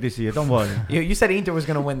Champions League this year. Don't worry. You said Inter was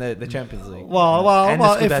going to win the Champions League. Well,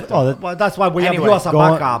 that's why we have Anyway, you as a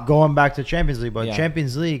backup. Going back to Champions League, but Yeah.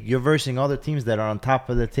 Champions League, you're versing other teams that are on top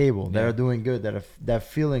of the table, that Yeah. are doing good, that are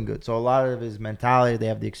feeling good. So a lot of his mentality, they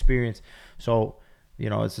have the experience. So,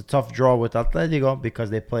 it's a tough draw with Atletico because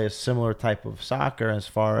they play a similar type of soccer as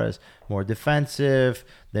far as more defensive.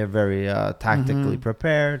 They're very tactically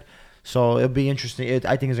prepared. So it'll be interesting.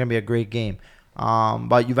 I think it's going to be a great game.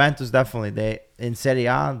 But Juventus definitely, in Serie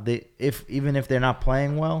A, even if they're not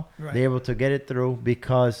playing well, Right. they're able to get it through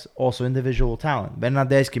because also individual talent.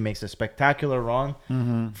 Bernardeschi makes a spectacular run,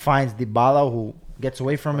 finds Dybala, who gets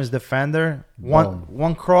away from his defender.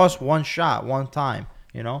 One cross, one shot, one time,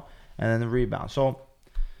 and then the rebound. So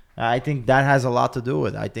I think that has a lot to do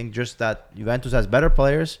with it. I think just that Juventus has better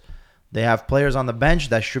players. They have players on the bench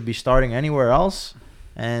that should be starting anywhere else.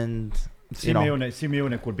 And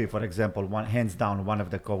Simeone could be, for example, hands down one of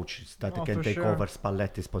the coaches that can take over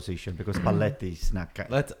Spalletti's position because Spalletti is not.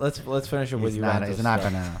 Let's finish it with Juventus. He's not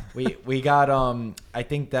gonna. We got I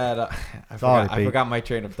think that I forgot my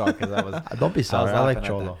train of thought because I was. Don't be sorry. I like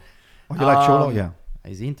Cholo. Oh, you like Cholo? Yeah.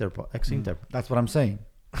 He's ex-Inter. That's what I'm saying.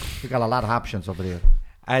 We got a lot of options over there.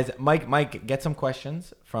 As Mike, get some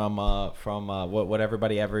questions from what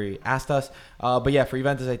everybody ever asked us. But yeah, for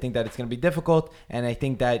Juventus, I think that it's going to be difficult, and I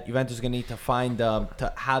think that Juventus is going to need to find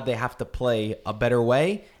how they have to play a better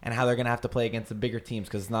way and how they're going to have to play against the bigger teams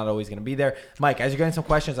because it's not always going to be there. Mike, as you're getting some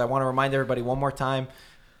questions, I want to remind everybody one more time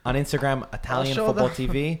on Instagram, Italian Football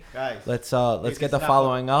TV. Guys, let's get the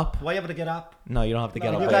following up. Do I have to get up? No, you don't have to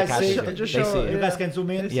get up. You They guys see? it. You guys can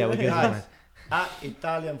zoom in. Yeah, we can zoom in. At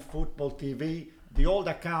Italian Football TV. The old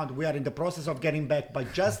account, we are in the process of getting back,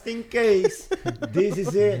 but just in case, this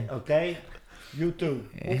is it, okay? You too.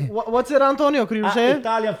 What's it, Antonio? Could you say it?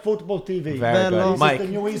 Italian Football TV. Very good. This Mike. is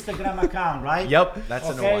the new Instagram account, right? Yep, that's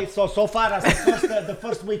a new one. Okay, so far as the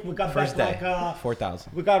first week we got First back day, like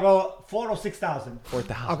 4,000. we got 4 or 6,000.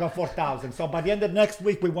 4,000. I got 4,000. So by the end of next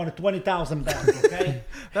week we want 20,000 back. Okay.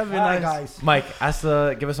 That'd be All right, nice. guys.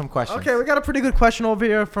 Mike, give us some questions. Okay, we got a pretty good question over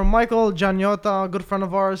here from Michael Giannotta, a good friend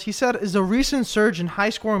of ours. He said, is the recent surge in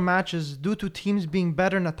high-scoring matches due to teams being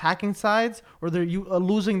better in attacking sides, or they're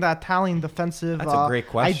losing that Italian defensive That's a great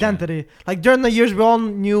question. identity? Like, during the years, we all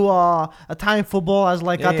knew Italian football as,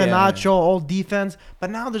 like, Catenaccio, all defense.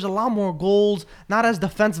 But now there's a lot more goals, not as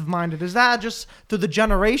defensive-minded. Is that just through the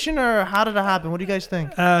generation, or how did it happen? What do you guys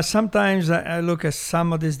think? Sometimes I look at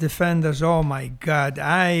some of these defenders. Oh my God,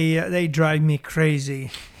 they drive me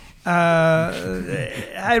crazy.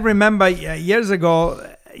 I remember years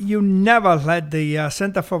ago, you never let the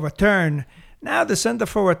center forward turn. Now the center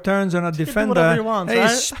forward turns on a defender. He wants, he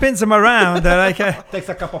right? spins them around. Takes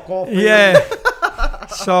a cup of coffee. Yeah.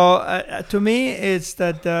 So to me, it's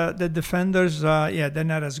that the defenders, they're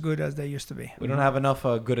not as good as they used to be. We don't have enough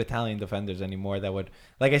good Italian defenders anymore that would,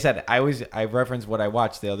 like I said, I referenced what I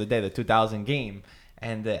watched the other day, the 2000 game.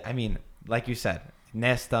 And I mean, like you said,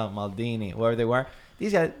 Nesta, Maldini, whoever they were,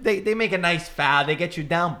 these guys, they make a nice foul. They get you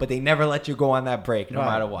down, but they never let you go on that break, no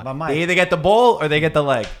matter what. Mike, They either get the ball or they get the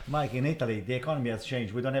leg. Mike, in Italy, the economy has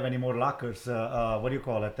changed. We don't have any more lockers. What do you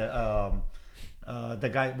call it? The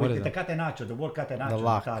guy What is with the it? catenaccio, the word catenaccio in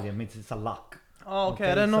lock. Italian means it's a lock. Oh, okay.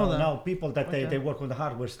 I didn't know that. No, people that they work on the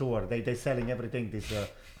hardware store, they selling everything. This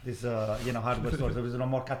hardware store. There is no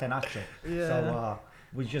more catenaccio. Yeah. So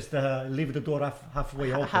we just leave the door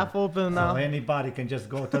halfway open. Half open now. So anybody can just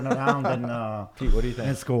go turn around and Pete, what do you think?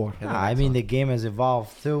 and score. I mean, the game has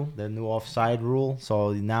evolved too. The new offside rule.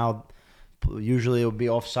 So now, usually it would be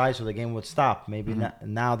offside, so the game would stop. Maybe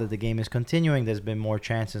now that the game is continuing, there's been more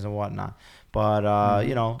chances and whatnot. But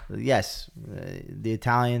yes, the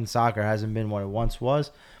Italian soccer hasn't been what it once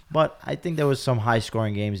was. But I think there was some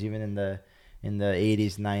high-scoring games even in the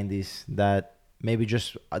 80s, 90s that. Maybe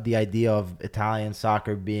just the idea of Italian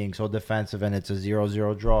soccer being so defensive and it's a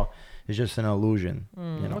 0-0 draw is just an illusion.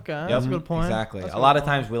 Okay, that's a good point. Exactly. That's A lot of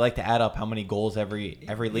times we like to add up how many goals every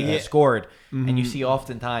league has scored, and you see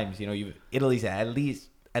oftentimes, Italy's at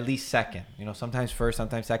least second. Sometimes first,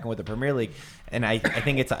 sometimes second with the Premier League, and I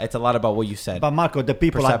think it's a lot about what you said. But Marco, the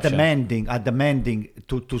people Perception. are demanding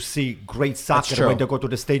to see great soccer true. when they go to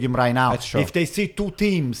the stadium right now. That's true. If they see two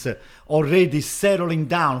teams already settling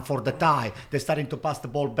down for the tie, they're starting to pass the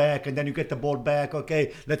ball back, and then you get the ball back.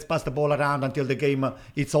 Okay, let's pass the ball around until the game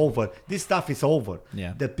it's over. This stuff is over.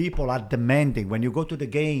 Yeah. The people are demanding. When you go to the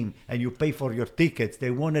game and you pay for your tickets,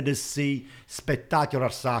 they wanted to see spectacular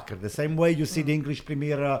soccer. The same way you see the English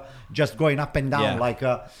Premier just going up and down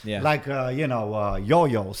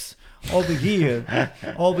yo-yos. Over here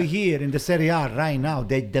in the Serie A right now,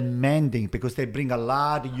 they're demanding because they bring a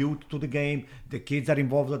lot of youth to the game. The kids are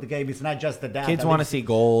involved with the game. It's not just the dad. Kids that want to lives- see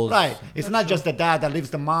goals. Right. It's not just the dad that leaves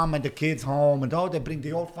the mom and the kids home, and they bring the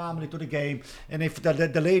whole family to the game. And if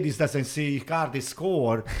the ladies doesn't see Icardi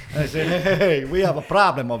score, they say, hey, we have a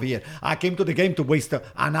problem over here. I came to the game to waste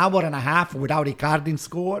an hour and a half without Icardi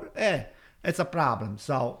score. It's a problem.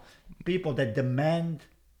 So people that demand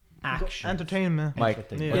action. Entertainment. Mike,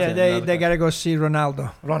 Yeah. They gotta go see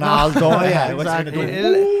Ronaldo. Ronaldo, yeah. What's he Exactly.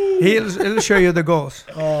 gonna do? He'll show you the goals.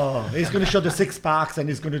 Oh, he's going to show the six packs and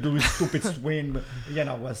he's going to do his stupid swing,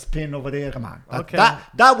 a spin over there. Come on. Okay.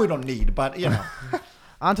 That we don't need, but,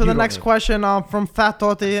 On to the next question from Fat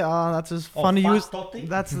Totti. That's his funny Fat use. Totti?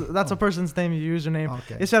 That's a person's name, username.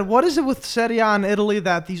 Okay. He said, "What is it with Serie A in Italy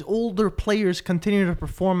that these older players continue to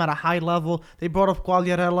perform at a high level?" They brought up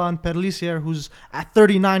Quagliarella and Perlissier, who's at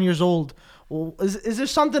 39 years old. Well, is there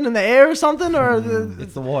something in the air or something, or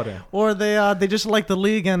It's the water. or they just like the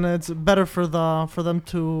league and it's better for them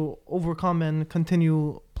to overcome and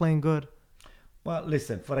continue playing good? Well,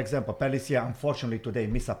 listen. For example, Pellissier unfortunately today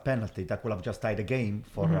missed a penalty that could have just tied the game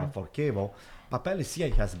for Chievo. But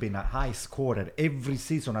Pellissier has been a high scorer every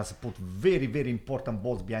season. Has put very very important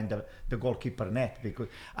balls behind the goalkeeper net because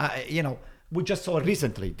we just saw it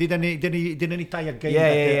recently. Didn't he tie a game?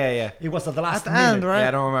 Yeah. It was at the last At the end, minute. right? Yeah,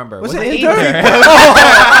 I don't remember. Was Was it it Inter? Inter?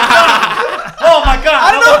 Oh my God! I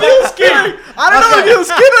don't know if he was kidding. I don't know if he was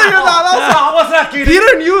kidding or not. I was not kidding.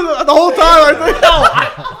 Peter knew the whole time. I think. No,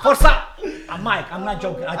 for some. Mike, I'm not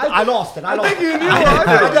joking. I lost it. I lost think you knew.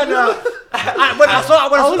 When I saw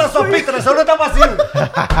Peter, I said, "No, that was you."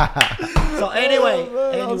 So anyway,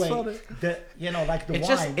 funny. It's wine.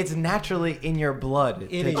 just it's naturally in your blood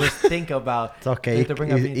It to is. just think about. It's okay. to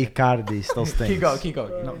bring up Inter. Icardi still stinks. Keep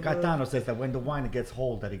going. No, Gaetano says that when the wine gets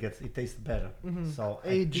older, it tastes better. So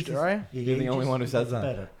Aged, this is- right? You're the only one who says it's that.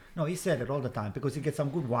 Better. No, he said it all the time because he gets some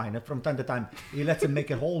good wine. And from time to time, he lets him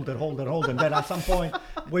make it older. And then at some point,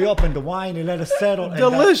 we open the wine, he let it settle. and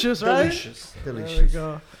Delicious, right? Delicious. There we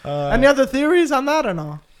go. Any other theories on that or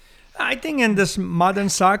no? I think in this modern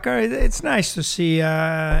soccer, it's nice to see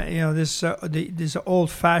these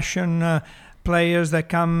old-fashioned players that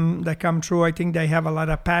come through. I think they have a lot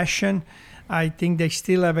of passion. I think they're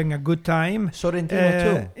still having a good time. Sorrentino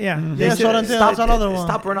too. Yeah, Yeah, Sorrentino, that's another one.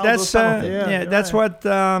 Stop Ronaldo's That's penalty. Yeah, that's right.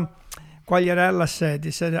 what Quagliarella said.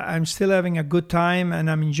 He said, "I'm still having a good time and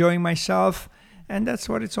I'm enjoying myself," and that's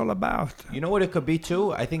what it's all about. You know what it could be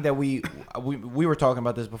too? I think that we were talking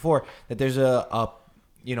about this before, that there's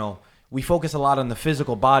we focus a lot on the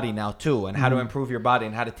physical body now too, and how to improve your body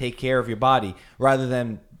and how to take care of your body rather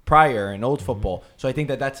than prior in old football. So I think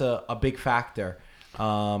that that's a big factor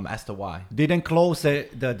as to why. Didn't Klose,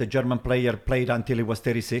 the German player, played until he was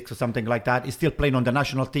 36 or something like that? He's still playing on the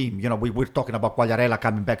national team. We're talking about Quagliarella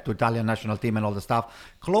coming back to Italian national team and all the stuff.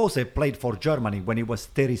 Klose played for Germany when he was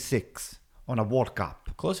 36 on a World Cup.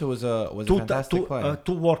 Klose was a fantastic player.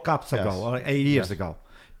 2 World Cups ago, or 8 years ago.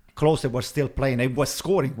 Klose was still playing. He was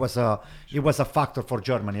scoring. It was a factor for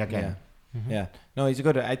Germany again. Yeah. No, he's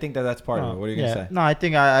good. I think that's part of it. What are you going to say? No, I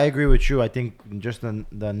think I agree with you. I think just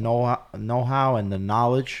the know-how and the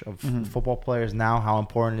knowledge of football players now, how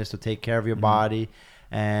important it is to take care of your body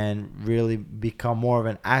and really become more of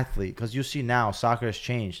an athlete. Because you see now, soccer has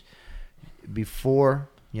changed. Before,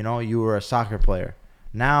 you were a soccer player.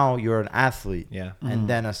 Now you're an athlete and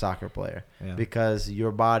then a soccer player because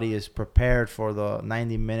your body is prepared for the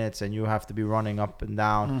 90 minutes and you have to be running up and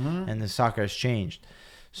down and the soccer has changed.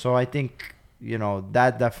 So I think,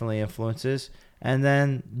 that definitely influences. And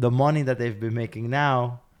then the money that they've been making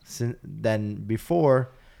now than before,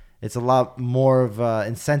 it's a lot more of an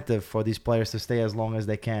incentive for these players to stay as long as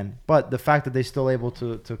they can. But the fact that they're still able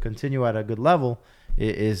to continue at a good level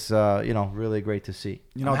is really great to see.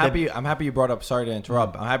 I'm happy you brought up. Sorry to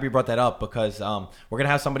interrupt. I'm happy you brought that up because we're gonna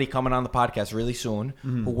have somebody coming on the podcast really soon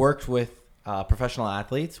who works with professional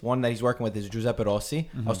athletes. One that he's working with is Giuseppe Rossi.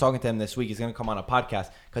 I was talking to him this week. He's gonna come on a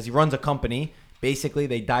podcast because he runs a company. Basically,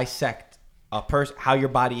 they dissect how your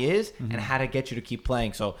body is and how to get you to keep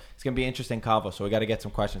playing. So it's going to be interesting, Cavo. So we got to get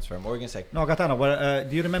some questions for him. What were you going to say? No, Gaetano,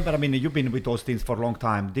 do you remember, you've been with those teams for a long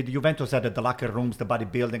time. Did Juventus have the locker rooms, the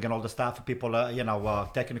bodybuilding and all the stuff, people,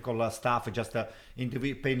 technical staff, just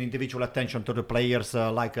paying individual attention to the players,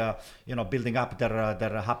 building up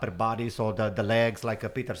their upper bodies or the legs,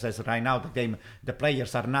 like Peter says right now, the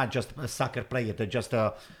players are not just soccer players. They're just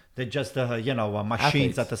machines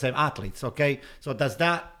athletes. at the same athletes. Okay. So does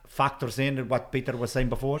that factors in what Peter was saying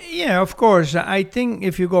before? Yeah, of course. I think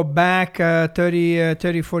if you go back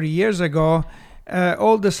 30, 40 years ago,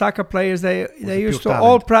 all the soccer players, they used to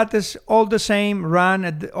all practice all the same,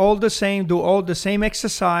 run all the same, do all the same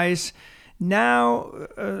exercise. Now,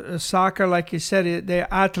 soccer, like you said, they're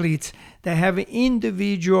athletes. They have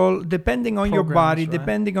individual, depending on your body, right?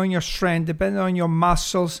 depending on your strength, depending on your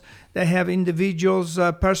muscles. They have individuals,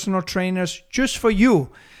 personal trainers just for you,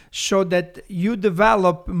 so that you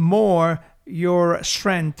develop more your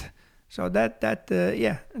strength. So definitely.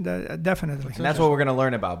 And that's what we're going to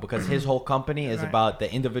learn about because his whole company is about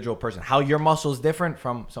the individual person, how your muscle is different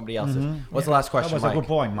from somebody else's. What's the last question, That was Mike? a good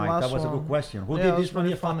point, Mike. Last That was a one. good question. Who Yeah, did it this was one?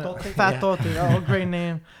 pretty Fat funny. Totti? Fat Totti. Oh, great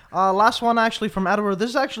name. Last one actually from Edward. This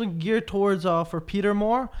is actually geared towards for Peter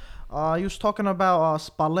Moore. He was talking about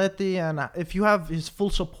Spalletti and if you have his full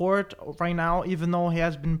support right now, even though he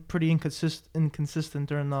has been pretty inconsistent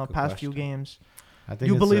during the past few games. I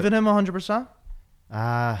think You believe in him 100%?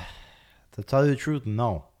 To tell you the truth,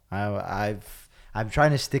 no. I'm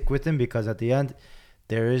trying to stick with him because at the end,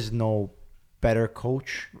 there is no better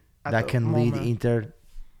coach At that the can lead moment. Inter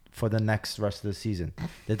for the next rest of the season.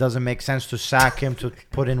 It doesn't make sense to sack him to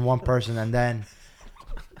put in one person and then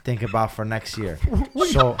think about for next year.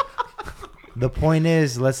 So the point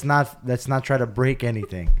is, let's not try to break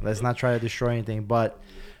anything. Let's not try to destroy anything. But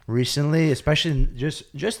recently, especially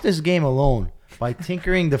just this game alone, by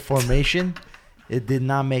tinkering the formation, it did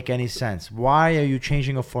not make any sense. Why are you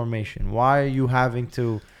changing a formation? Why are you having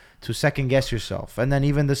to second guess yourself? And then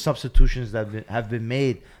even the substitutions that have been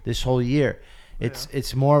made this whole year,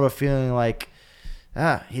 it's more of a feeling like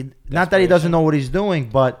not that he doesn't know what he's doing,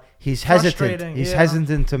 but he's hesitant. Frustrating, He's yeah.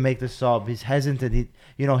 hesitant to make the sub. He's hesitant.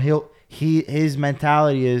 His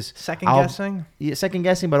mentality is Second guessing. second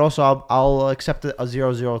guessing, but also I'll accept a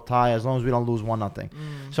 0-0 tie as long as we don't lose 1-0.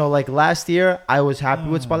 So like last year, I was happy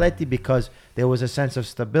with Spalletti because there was a sense of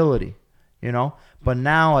stability, But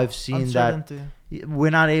now I've seen Uncertainty. that we're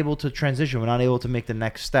not able to transition. We're not able to make the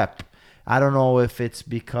next step. I don't know if it's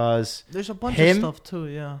because There's a bunch him of stuff too,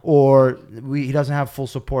 yeah. or he doesn't have full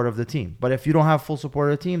support of the team. But if you don't have full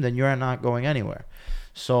support of the team, then you're not going anywhere.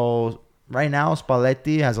 So right now,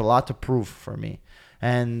 Spalletti has a lot to prove for me.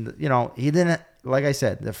 And, he didn't, like I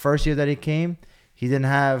said, the first year that he came, he didn't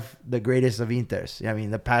have the greatest of Inters. I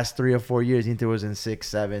mean, the past 3 or 4 years, Inter was in 6th,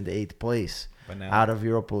 7th, 8th place out of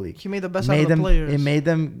Europa League. He made the best out of the players. It made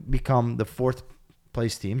them become the 4th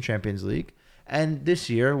place team, Champions League. And this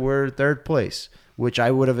year, we're 3rd place, which I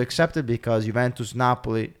would have accepted because Juventus,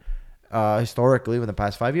 Napoli, historically, in the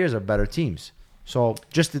past 5 years, are better teams. So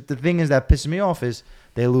just the thing is that pisses me off is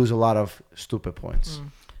they lose a lot of stupid points.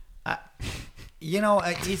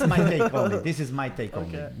 It's my take only. This is my take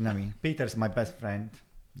only. Okay. I mean, Peter's my best friend,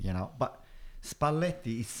 but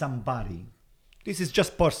Spalletti is somebody. This is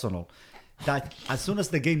just personal. That as soon as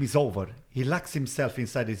the game is over, he locks himself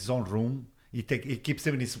inside his own room. He keeps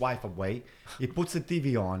even his wife away. He puts the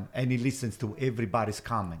TV on and he listens to everybody's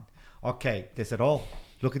comment. Okay, they said, "Oh,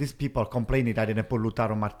 look at these people complaining that I didn't put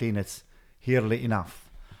Lautaro Martinez early enough."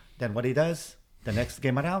 Then what he does? The next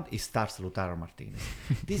game around, he starts Lautaro Martinez.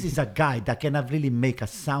 This is a guy that cannot really make a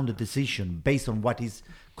sound decision based on what his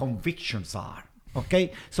convictions are.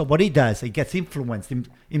 Okay? So what he does, he gets influenced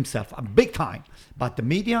himself big time. But the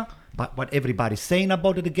media, but what everybody's saying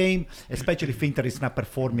about the game, especially if Inter is not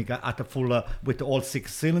performing at a full, with all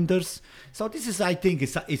 6 cylinders. So this is, I think,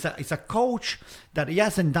 it's a coach that he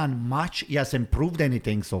hasn't done much. He hasn't proved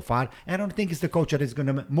anything so far. I don't think it's the coach that is going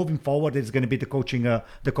to, moving forward, is going to be the coach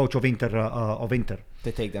of Inter.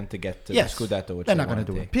 To take them to get to Yes. the Scudetto, which They're they not gonna wanna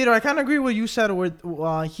do it. take. Peter, I kind of agree with what you said.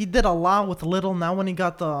 Where he did a lot with little. Now, when he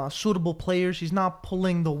got the suitable players, he's not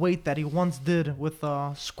pulling the weight that he once did with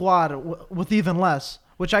a squad with even less.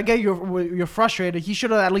 Which I get you're frustrated. He should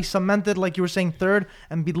have at least cemented, like you were saying, 3rd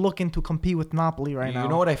and be looking to compete with Napoli right now. You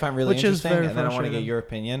know what I find really Which is interesting, very and then I want to get frustrating. your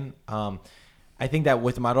opinion. I think that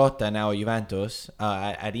with Marotta now at Juventus,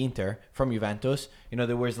 at Inter from Juventus,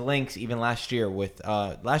 there was links even last year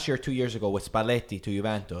 2 years ago with Spalletti to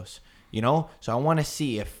Juventus. So I want to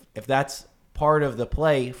see if that's part of the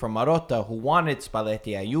play from Marotta, who wanted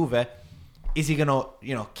Spalletti at Juve. Is he gonna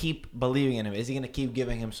keep believing in him? Is he gonna keep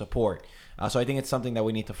giving him support? So I think it's something that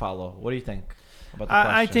we need to follow. What do you think about the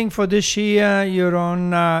question? I think for this year, you're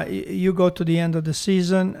on. You go to the end of the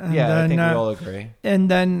season, and Yeah, then, I think we all agree. and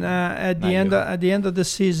then at Not the end you. at the end of the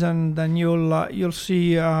season, then you'll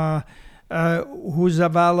see who's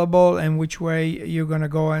available and which way you're gonna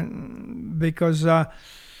go, and because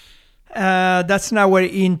that's not where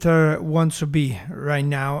Inter wants to be right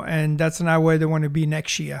now, and that's not where they want to be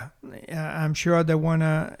next year. I'm sure they want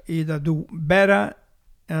to either do better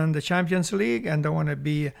in the Champions League, and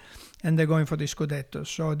they're going for the Scudetto.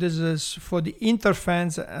 So this is for the Inter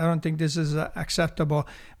fans. I don't think this is acceptable.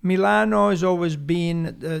 Milano has always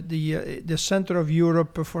been the center of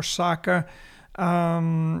Europe for soccer,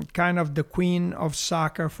 kind of the queen of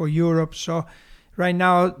soccer for Europe. So right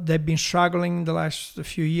now they've been struggling the last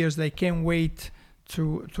few years. They can't wait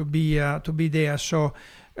to be there. So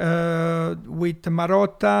with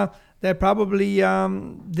Marotta, they probably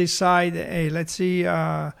decide, hey, let's see,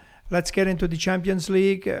 let's get into the Champions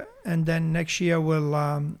League, and then next year we'll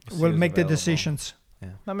who's make the available. decisions.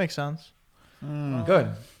 That makes sense. Good,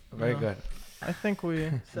 very good. I think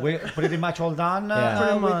We're pretty much all done Yeah.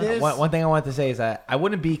 Pretty with much. this. One thing I wanted to say is that I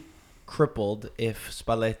wouldn't be crippled if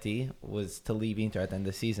Spalletti was to leave Inter at the end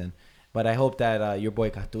of the season. But I hope that your boy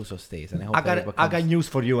Gattuso stays, and I hope I that he got I got becomes- news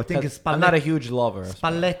for you. I think it's I'm not a Spalletti. huge lover. of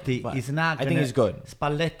Spalletti but is not. I think he's good.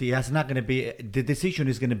 Spalletti is not going to be. The decision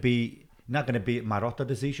is going to be not going to be Marotta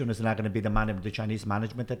decision. It's not going to be the Chinese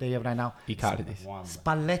management that they have right now. Icardi.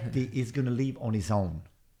 Spalletti is going to leave on his own.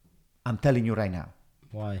 I'm telling you right now.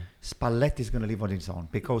 Why? Spalletti is going to leave on his own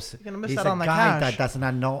because You're gonna miss he's out a on the guy cash. that does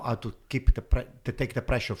not know how to keep to take the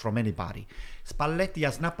pressure from anybody. Spalletti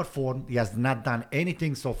has not performed. He has not done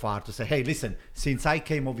anything so far to say, "Hey, listen, since I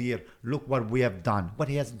came over here, look what we have done." What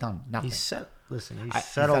he has done, nothing. He's settled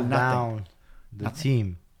done nothing. down the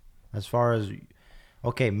team as far as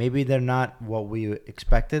okay, maybe they're not what we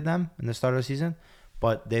expected them in the start of the season,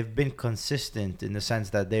 but they've been consistent in the sense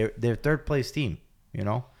that they're third place team, you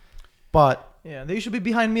know. But Yeah, they should be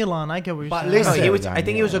behind Milan. I get what you're But saying. listen- I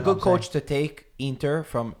think he was a Yeah, good I'm coach to take Inter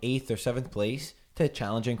from 8th or 7th place to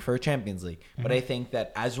challenging for a Champions League. But I think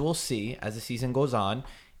that as we'll see as the season goes on,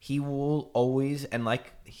 he will always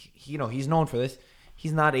he's known for this.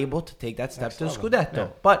 He's not able to take that step to the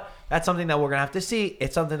Scudetto. But that's something that we're going to have to see.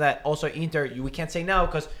 It's something that also Inter, we can't say now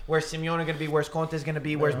because where's Simeone going to be, where's Conte is going to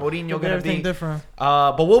be, where's Mourinho going to Everything be. different.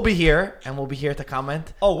 But we'll be here, and we'll be here to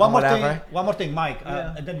comment. Oh, one on more whatever. thing. One more thing, Mike.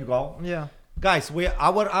 Yeah. And then you go. Yeah. Guys,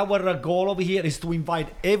 our goal over here is to invite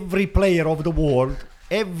every player of the world,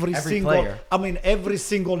 every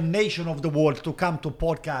single nation of the world to come to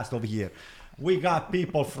podcast over here. We got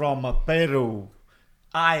people from Peru,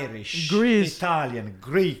 Irish, Greece. Italian,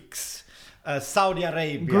 Greeks, Saudi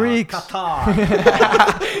Arabia, Greeks. Qatar.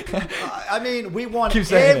 I mean, we want Keep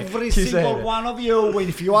saying it. every Keep saying single it. one of you,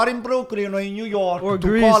 if you are in Brooklyn or in New York, Or to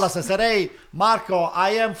Greece. call us and say, "Hey, Marco,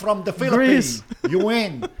 I am from the Philippines. Greece. You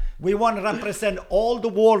win." We want to represent all the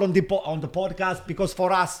world on the podcast because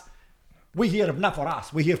for us, we're here not for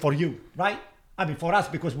us. We're here for you, right? I mean, for us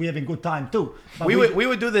because we're having good time too. But We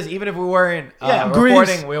would do this even if we weren't Greece.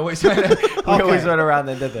 recording. We always always went around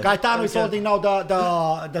and did this. Gaetano is holding now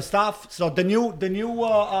the stuff. So the new Say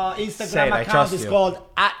Instagram it, I account trust is you. called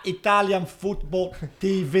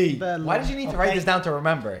 @ItalianFootballTV. Why did you need to write this down to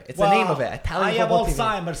remember? It's Well, the name of it. Italian I have Football TV.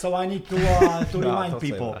 Alzheimer's, so I need to remind don't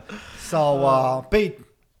say people. that. So Pete,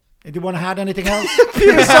 do you want to add anything else?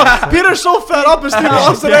 Peter's so fed up with Steve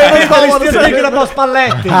Austin. Everybody's still thinking about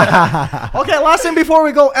Spalletti. Okay, last thing before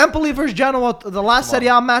we go, Empoli versus Genoa. The last Serie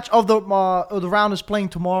A match of the round is playing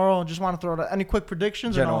tomorrow. Just want to throw that. Any quick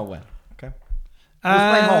predictions? or Genoa no? win. Okay.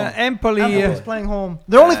 playing home? Empoli. Empoli's playing home.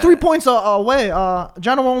 They're only 3 points away.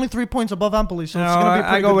 Genoa only 3 points above Empoli, so it's gonna be a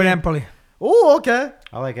pretty I go good with game. Empoli. Oh, okay.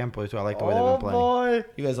 I like Empoli too. I like the way Oh they've been playing. boy.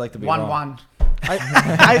 You guys like to be wrong. 1-1.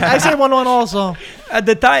 I say 1-1 also.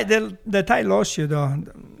 The tie lost you though.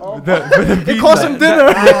 It cost him dinner.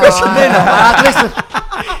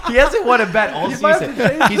 He hasn't won a bet all might season.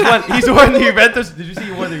 have to He's won the Juventus. Did you see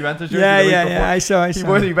he won the Juventus jersey? the week before? I saw. He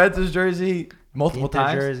wore the Juventus jersey multiple Inter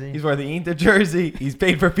times. jersey. He's wearing the Inter jersey. He's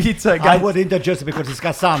paid for pizza. I Guys, would Inter just because it's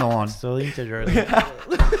Cassano on. Still Inter jersey.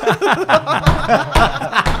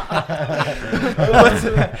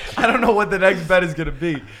 I don't know what the next bet is gonna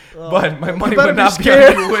be, but my money better would be not be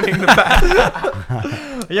scared. on you winning the bet.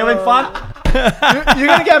 Are you having fun? You're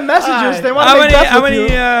gonna get messages. They want How to make many? bets How with many?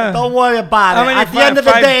 you. Don't worry about How it. many At the end of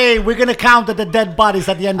the five- day, we're going to count the dead bodies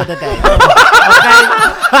at the end of the day.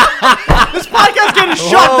 This podcast getting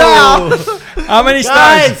shut down. How many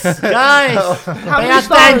stars? Guys, pay many stars?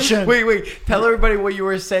 attention. Wait. Tell everybody what you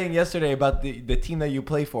were saying yesterday about the team that you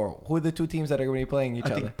play for. Who are the two teams that are going to be playing each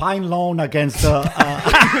I other? think Pine Lawn against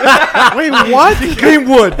Wait, what?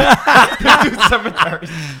 Greenwood. Two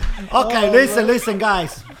cemeteries. Okay, listen,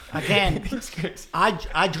 guys. Again,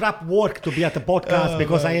 I drop work to be at the podcast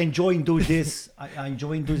because I enjoy doing this. I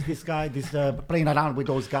enjoy doing this playing around with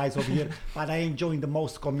those guys over here. But I enjoy the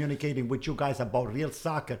most communicating with you guys about real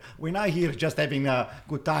soccer. We're not here just having a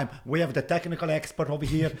good time. We have the technical expert over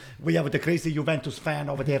here. We have the crazy Juventus fan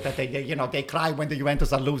over there that they cry when the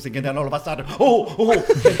Juventus are losing, and then all of a sudden,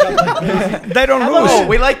 they come like crazy. They don't Oh, lose.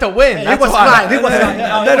 we like to win. He That's was why. crying. He was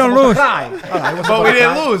They don't lose. But we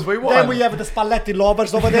didn't lose. We won. Then we have the Spalletti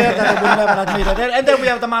lovers over there that will never admit it. And then we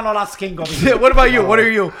have the Manolas King over here. What about you? What are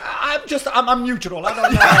you? I'm neutral. I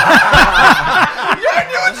don't know.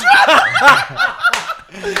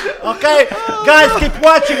 Okay, guys, keep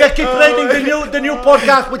watching and keep rating the new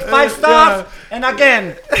podcast with 5 stars. And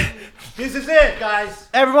again, this is it, guys.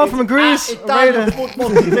 Everyone from Greece, Italian rated. Football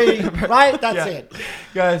TV, right? That's it.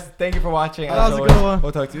 Guys, thank you for watching. That was a good one.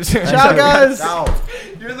 We'll talk to you soon. Ciao, guys. Ciao.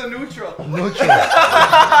 You're the neutral. Neutral.